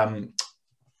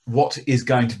what is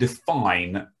going to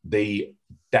define the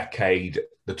decade,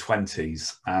 the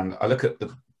 20s. And I look at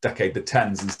the decade, the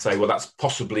 10s, and say, well, that's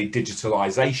possibly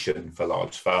digitalization for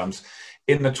large firms.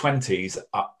 In the 20s,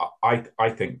 I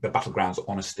think the battleground's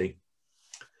honesty.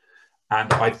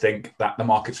 And I think that the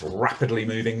market's rapidly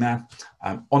moving there.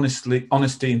 Honesty,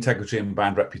 integrity, and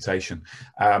brand reputation.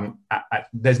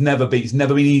 It's never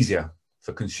been easier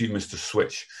for consumers to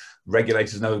switch.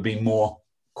 Regulators never been more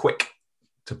quick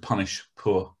to punish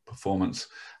poor performance,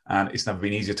 and it's never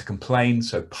been easier to complain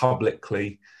so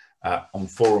publicly on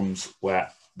forums where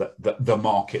the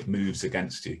market moves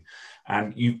against you.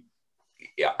 And the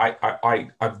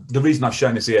reason I've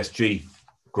shown this ESG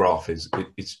graph is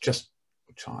it's just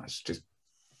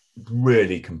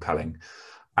really compelling.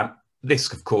 And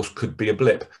this, of course, could be a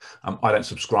blip. I don't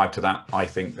subscribe to that. I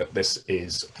think that this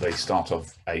is the start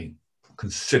of a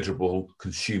considerable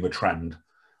consumer trend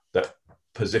that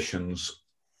positions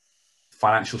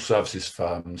financial services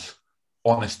firms'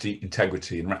 honesty,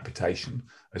 integrity, and reputation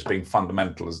as being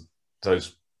fundamental as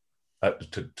those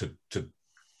to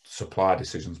supplier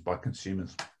decisions by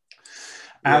consumers.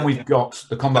 And we've got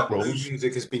the conduct rules.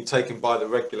 Music has been taken by the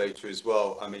regulator as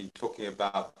well. I mean, talking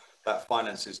about that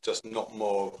finance is just not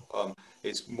more,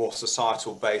 it's more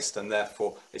societal based, and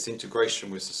therefore its integration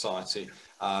with society.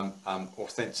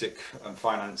 Authentic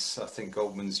finance, I think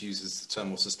Goldman's uses the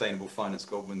term, or sustainable finance,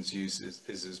 Goldman's uses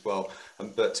is as well.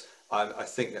 But I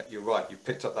think that you're right, you've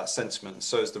picked up that sentiment, and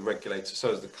so is the regulator, so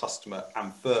is the customer,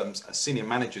 and firms as senior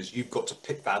managers, you've got to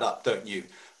pick that up, don't you,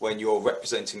 when you're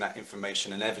representing that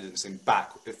information and evidencing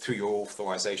back through your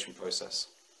authorization process.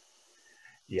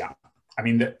 Yeah, I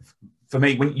mean, for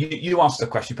me, when you ask the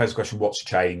question, you pose the question, what's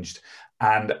changed?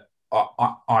 And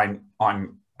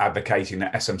I'm advocating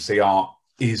that SMCR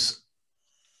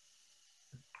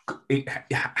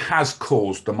has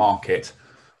caused the market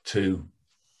to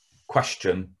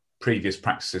question previous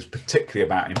practices, particularly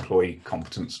about employee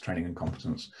competence, training and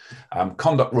competence.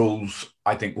 Conduct rules,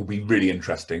 I think, will be really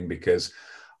interesting, because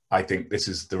I think this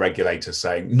is the regulator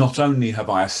saying, not only have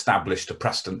I established a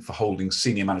precedent for holding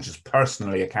senior managers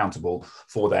personally accountable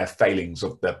for their failings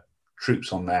of the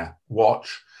troops on their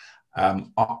watch,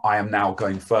 I am now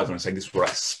going further and saying this will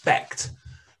expect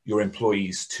your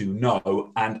employees to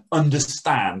know and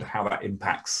understand how that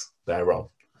impacts their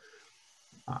role.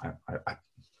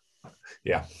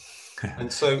 Yeah.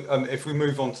 And so if we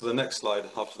move on to the next slide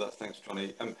after that, thanks,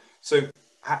 Johnny. So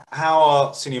how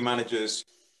are senior managers,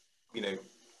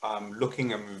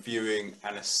 looking and reviewing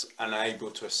and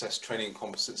able to assess training and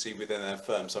competency within their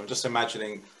firm? So I'm just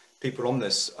imagining people on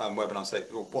this webinar say,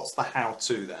 well, what's the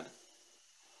how-to then?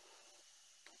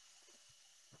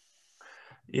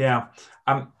 Yeah.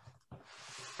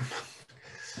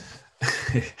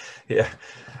 Yeah.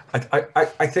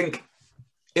 I think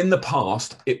in the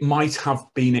past, it might have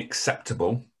been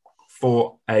acceptable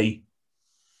for a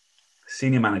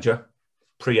senior manager,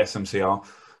 pre-SMCR,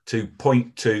 to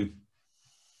point to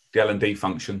the L&D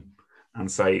function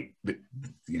and say,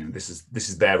 this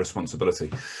is their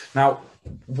responsibility. Now,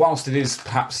 whilst it is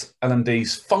perhaps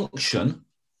L&D's function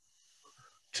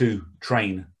to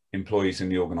train employees in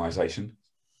the organisation,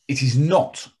 it is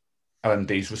not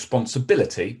L&D's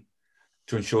responsibility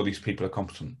to ensure these people are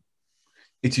competent.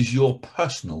 It is your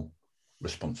personal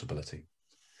responsibility.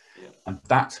 Yeah. And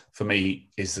that, for me,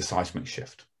 is the seismic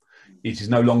shift. It is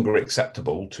no longer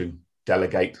acceptable to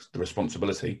delegate the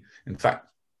responsibility. In fact,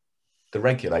 the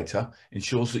regulator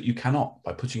ensures that you cannot,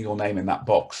 by putting your name in that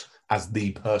box as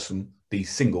the person, the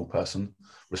single person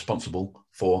responsible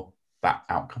for that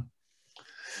outcome.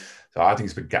 So I think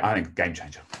it's a game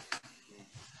changer.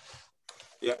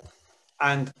 Yeah,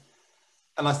 and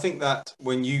I think that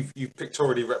when you've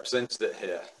pictorially represented it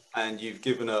here, and you've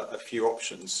given a few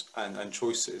options and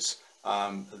choices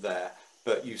there,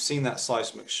 but you've seen that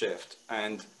seismic shift,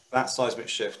 and that seismic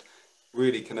shift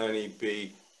really can only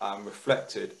be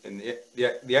reflected in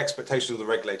the expectations of the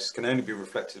regulators can only be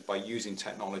reflected by using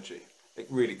technology. It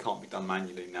really can't be done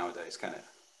manually nowadays, can it?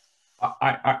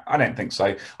 I don't think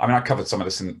so. I mean, I covered some of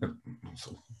this in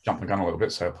sort of jumping the gun a little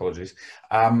bit, so apologies.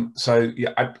 So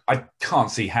yeah, I can't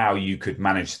see how you could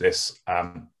manage this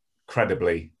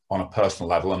credibly on a personal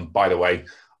level. And by the way,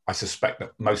 I suspect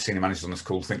that most senior managers on this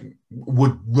call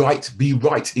would be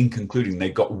right in concluding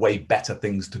they've got way better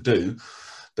things to do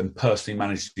than personally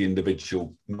manage the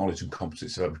individual knowledge and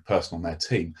competence of every person on their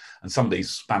team. And some of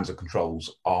these spans of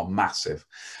controls are massive.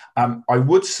 I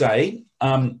would say,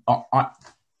 I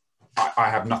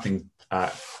have nothing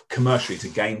commercially to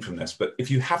gain from this, but if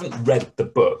you haven't read the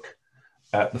book,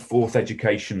 The Fourth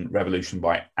Education Revolution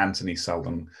by Anthony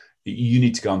Seldon, you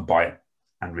need to go and buy it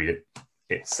and read it.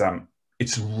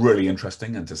 It's really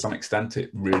interesting, and to some extent it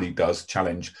really does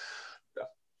challenge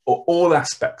all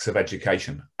aspects of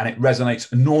education, and it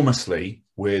resonates enormously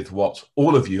with what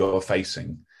all of you are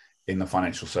facing in the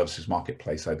financial services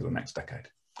marketplace over the next decade.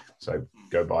 So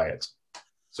go buy it.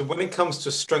 So when it comes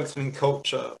to strengthening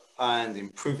culture and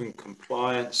improving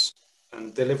compliance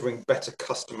and delivering better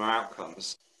customer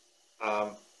outcomes,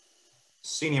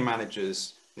 senior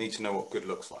managers need to know what good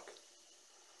looks like.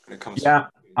 When it comes to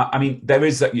I mean, there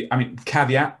is that. I mean,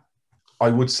 caveat. I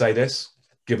would say this,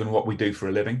 given what we do for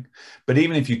a living, but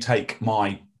even if you take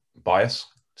my bias,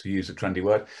 to use a trendy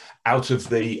word, out of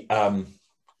the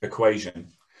equation,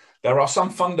 there are some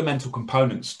fundamental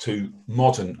components to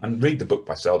modern, and read the book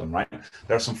by Seldon, right?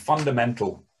 There are some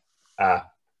fundamental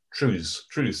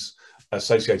truths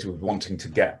associated with wanting to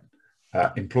get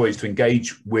employees to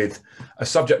engage with a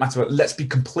subject matter that, let's be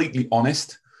completely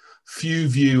honest, few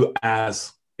view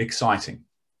as exciting.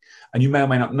 And you may or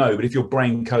may not know, but if your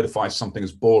brain codifies something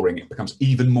as boring, it becomes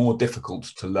even more difficult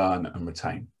to learn and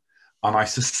retain. And I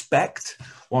suspect,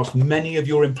 whilst many of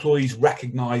your employees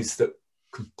recognize that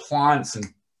compliance and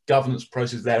governance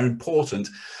processes, they're important,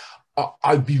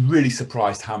 I'd be really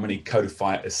surprised how many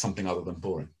codify it as something other than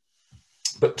boring.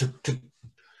 But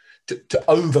to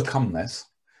overcome this,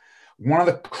 one of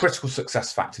the critical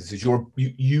success factors is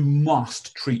you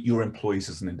must treat your employees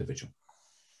as an individual.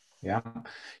 Yeah,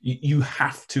 you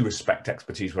have to respect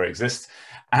expertise where it exists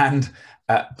and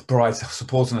provide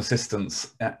support and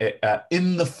assistance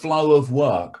in the flow of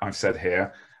work, I've said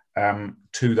here,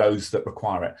 to those that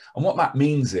require it. And what that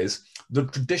means is the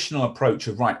traditional approach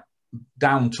of, right,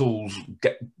 down tools,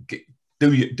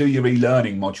 do your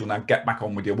e-learning module, now get back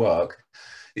on with your work.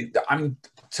 I mean,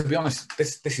 to be honest,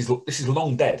 this is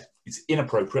long dead. It's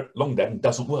inappropriate, long dead, and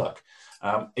doesn't work.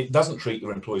 It doesn't treat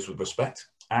your employees with respect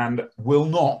and will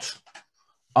not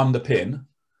underpin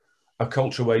a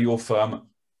culture where your firm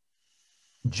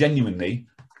genuinely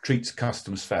treats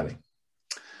customers fairly.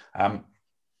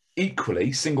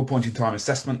 Equally, single point in time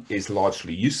assessment is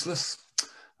largely useless.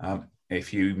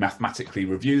 If you mathematically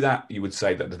review that, you would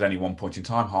say that at any one point in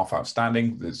time, half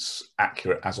outstanding, that's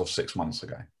accurate as of 6 months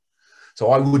ago.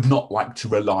 So I would not like to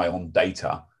rely on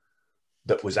data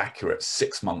that was accurate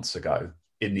 6 months ago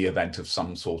in the event of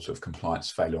some sort of compliance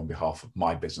failure on behalf of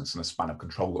my business and a span of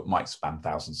control that might span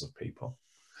thousands of people.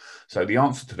 So the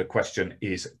answer to the question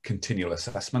is continual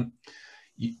assessment.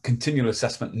 Continual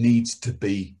assessment needs to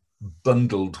be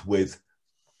bundled with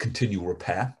continual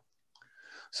repair.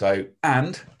 So,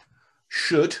 and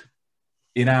should,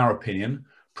 in our opinion,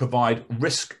 provide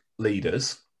risk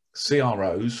leaders,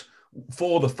 CROs,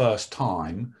 for the first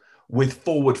time with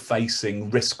forward-facing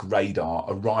risk radar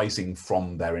arising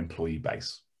from their employee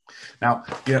base. Now,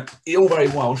 you know, all very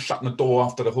well shutting the door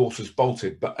after the horse has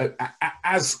bolted, but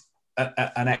as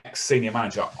an ex-senior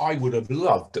manager, I would have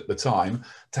loved at the time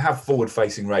to have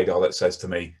forward-facing radar that says to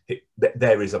me,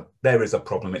 there is a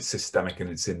problem, it's systemic and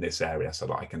it's in this area, so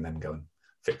that I can then go and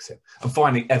fix it. And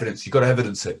finally, evidence. You've got to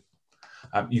evidence it.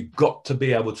 You've got to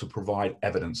be able to provide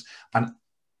evidence. And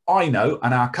I know,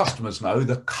 and our customers know,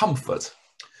 the comfort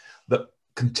that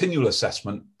continual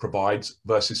assessment provides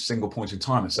versus single point in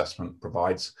time assessment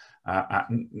provides.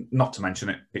 Not to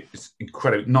mention it's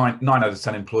incredible. 9 out of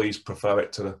 10 employees prefer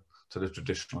it to the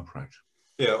traditional approach.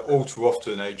 Yeah, all too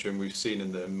often, Adrian, we've seen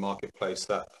in the marketplace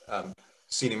that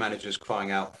senior managers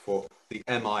crying out for the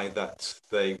MI that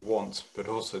they want, but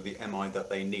also the MI that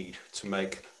they need to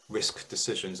make risk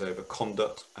decisions over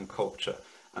conduct and culture.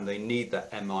 And they need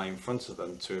that MI in front of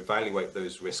them to evaluate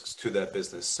those risks to their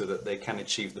business so that they can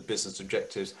achieve the business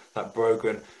objectives that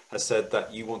Brogan has said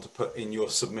that you want to put in your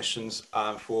submissions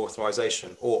for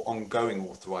authorization or ongoing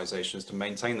authorizations to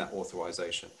maintain that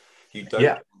authorization. You don't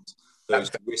want those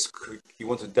risks. You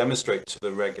want to demonstrate to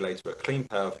the regulator a clean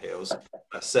pair of heels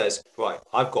that says, right,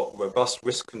 I've got robust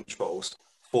risk controls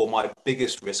for my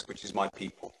biggest risk, which is my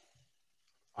people.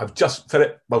 I've just,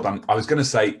 Philip, well done. I was going to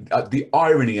say the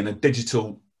irony in a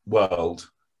digital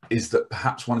world is that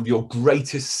perhaps one of your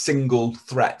greatest single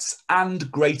threats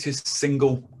and greatest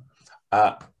single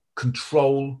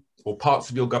control or parts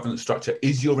of your governance structure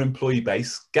is your employee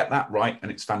base. Get that right, and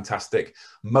it's fantastic.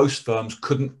 Most firms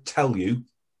couldn't tell you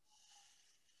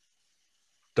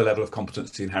the level of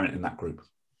competency inherent in that group.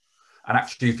 And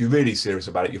actually, if you're really serious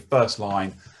about it, your first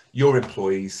line, your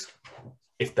employees,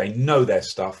 if they know their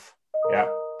stuff, yeah,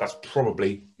 that's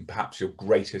probably perhaps your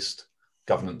greatest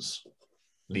governance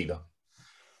lever.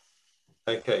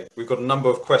 Okay, we've got a number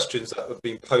of questions that have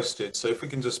been posted. So if we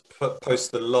can just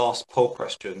post the last poll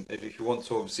question, if you want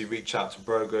to obviously reach out to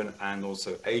Brogan and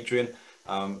also Adrian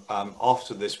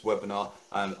after this webinar,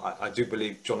 and I do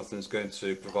believe Jonathan's going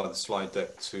to provide the slide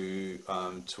deck to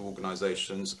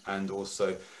organisations and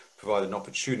also provide an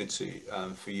opportunity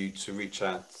for you to reach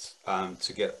out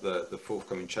to get the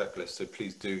forthcoming checklist. So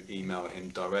please do email him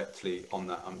directly on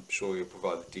that. I'm sure you'll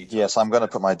provide the details. Yes, I'm going to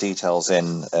put my details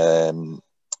in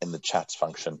the chat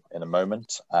function in a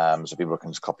moment, so people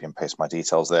can just copy and paste my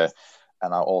details there.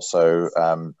 And I'll also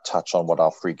touch on what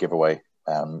our free giveaway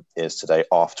is today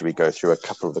after we go through a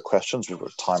couple of the questions. We've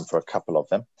got time for a couple of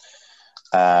them.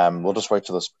 We'll just wait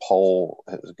till this poll,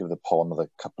 give the poll another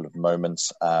couple of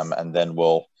moments, and then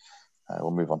we'll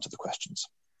move on to the questions.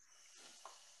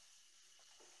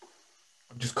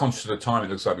 I'm just conscious of the time. It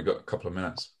looks like we've got a couple of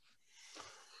minutes.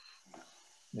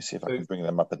 Let me see if I can bring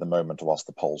them up at the moment whilst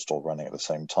the poll's still running at the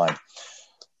same time.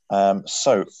 As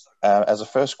a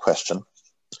first question,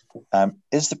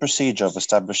 is the procedure of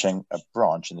establishing a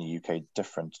branch in the UK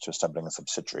different to establishing a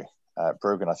subsidiary?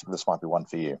 Brogan, I think this might be one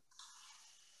for you.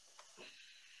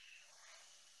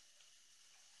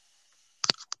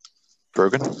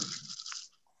 Brogan?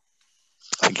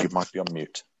 I think you might be on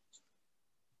mute.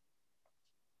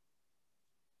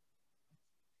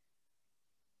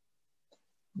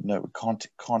 No, we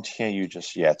can't hear you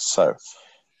just yet. So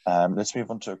let's move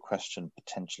on to a question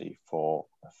potentially for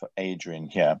Adrian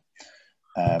here.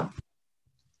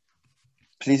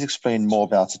 Please explain more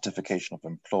about certification of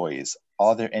employees.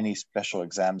 Are there any special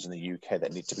exams in the UK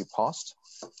that need to be passed?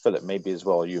 Philip, maybe as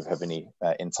well you have any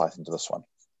insight into this one.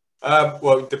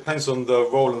 Well, it depends on the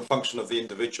role and function of the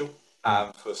individual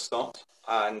for a start,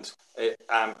 and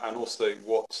also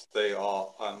what they are,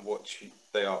 what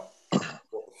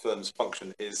firm's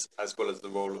function is, as well as the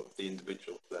role of the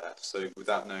individual there. So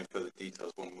without knowing further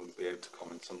details, one wouldn't be able to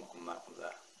comment on that one there.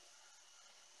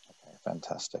 Okay,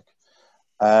 fantastic.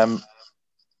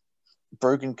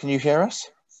 Brogan, can you hear us?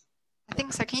 I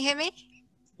think so. Can you hear me?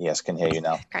 Yes, can hear you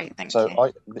now. Great, thank so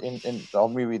you. I'll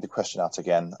reread the question out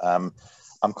again.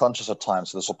 I'm conscious of time,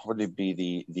 so this will probably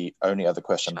be the only other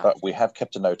question, Sure. but we have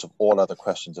kept a note of all other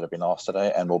questions that have been asked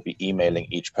today, and we'll be emailing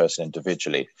each person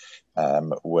individually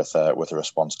with a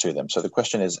response to them. So the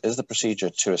question is the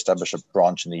procedure to establish a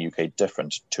branch in the UK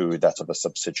different to that of a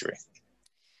subsidiary?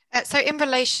 So in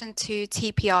relation to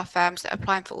TPR firms that are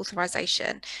applying for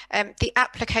authorisation, the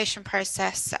application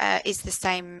process is the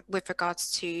same with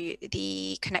regards to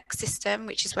the Connect system,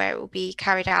 which is where it will be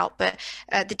carried out, but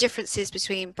the differences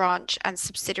between branch and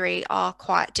subsidiary are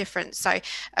quite different. So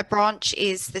a branch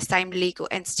is the same legal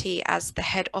entity as the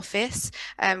head office,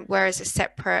 whereas a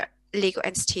separate legal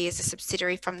entity is a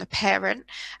subsidiary from the parent.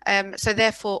 So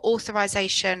therefore,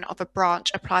 authorisation of a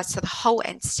branch applies to the whole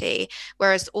entity,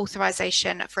 whereas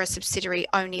authorisation for a subsidiary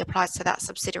only applies to that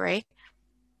subsidiary.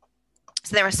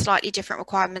 So there are slightly different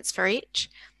requirements for each.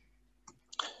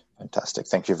 Fantastic.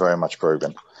 Thank you very much,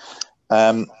 Brogan.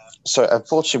 So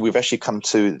unfortunately, we've actually come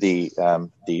to the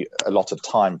allotted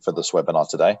time for this webinar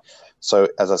today. So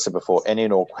as I said before, any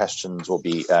and all questions will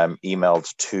be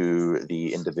emailed to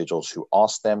the individuals who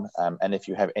asked them. And if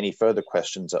you have any further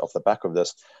questions off the back of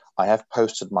this, I have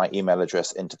posted my email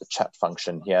address into the chat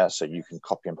function here, so you can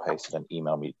copy and paste it and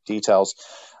email me details.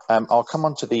 I'll come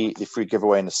on to the free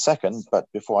giveaway in a second,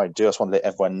 but before I do, I just want to let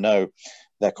everyone know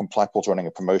that Complyport is running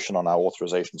a promotion on our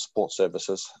authorization support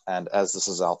services. And as this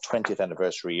is our 20th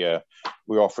anniversary year,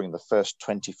 we're offering the first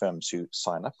 20 firms who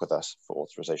sign up with us for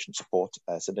authorization support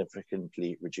a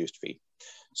significantly reduced fee.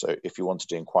 So if you wanted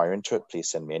to inquire into it,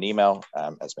 please send me an email,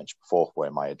 as mentioned before,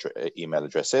 where my email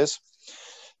address is.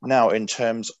 Now, in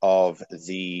terms of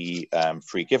the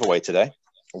free giveaway today,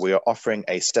 we are offering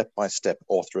a step-by-step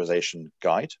authorization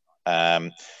guide.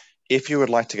 If you would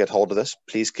like to get hold of this,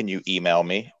 please can you email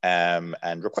me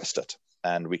and request it,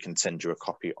 and we can send you a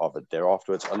copy of it there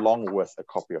afterwards, along with a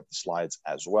copy of the slides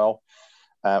as well.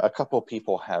 A couple of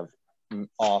people have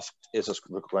asked, is this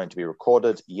going to be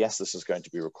recorded? Yes, this is going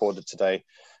to be recorded today.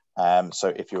 So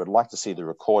if you would like to see the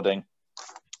recording,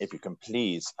 if you can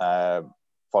please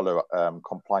follow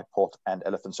Complyport and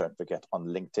Elephants Don't Forget on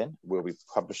LinkedIn. We'll be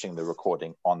publishing the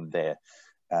recording on there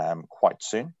quite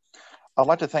soon. I'd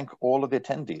like to thank all of the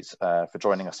attendees for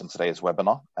joining us in today's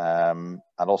webinar.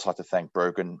 I'd also like to thank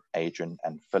Brogan, Adrian,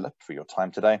 and Philip for your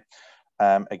time today.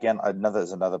 Again,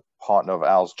 there's another partner of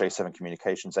ours, J7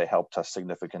 Communications. They helped us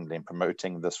significantly in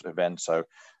promoting this event, so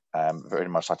very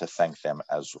much like to thank them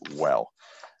as well.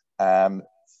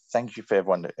 Thank you for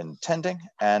everyone attending,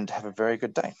 and have a very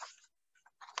good day.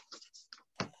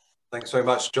 Thanks very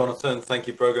much, Jonathan. Thank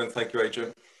you, Brogan. Thank you,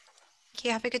 Adrian. Thank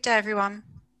you. Have a good day, everyone.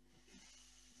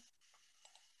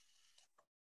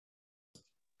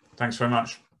 Thanks very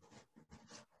much.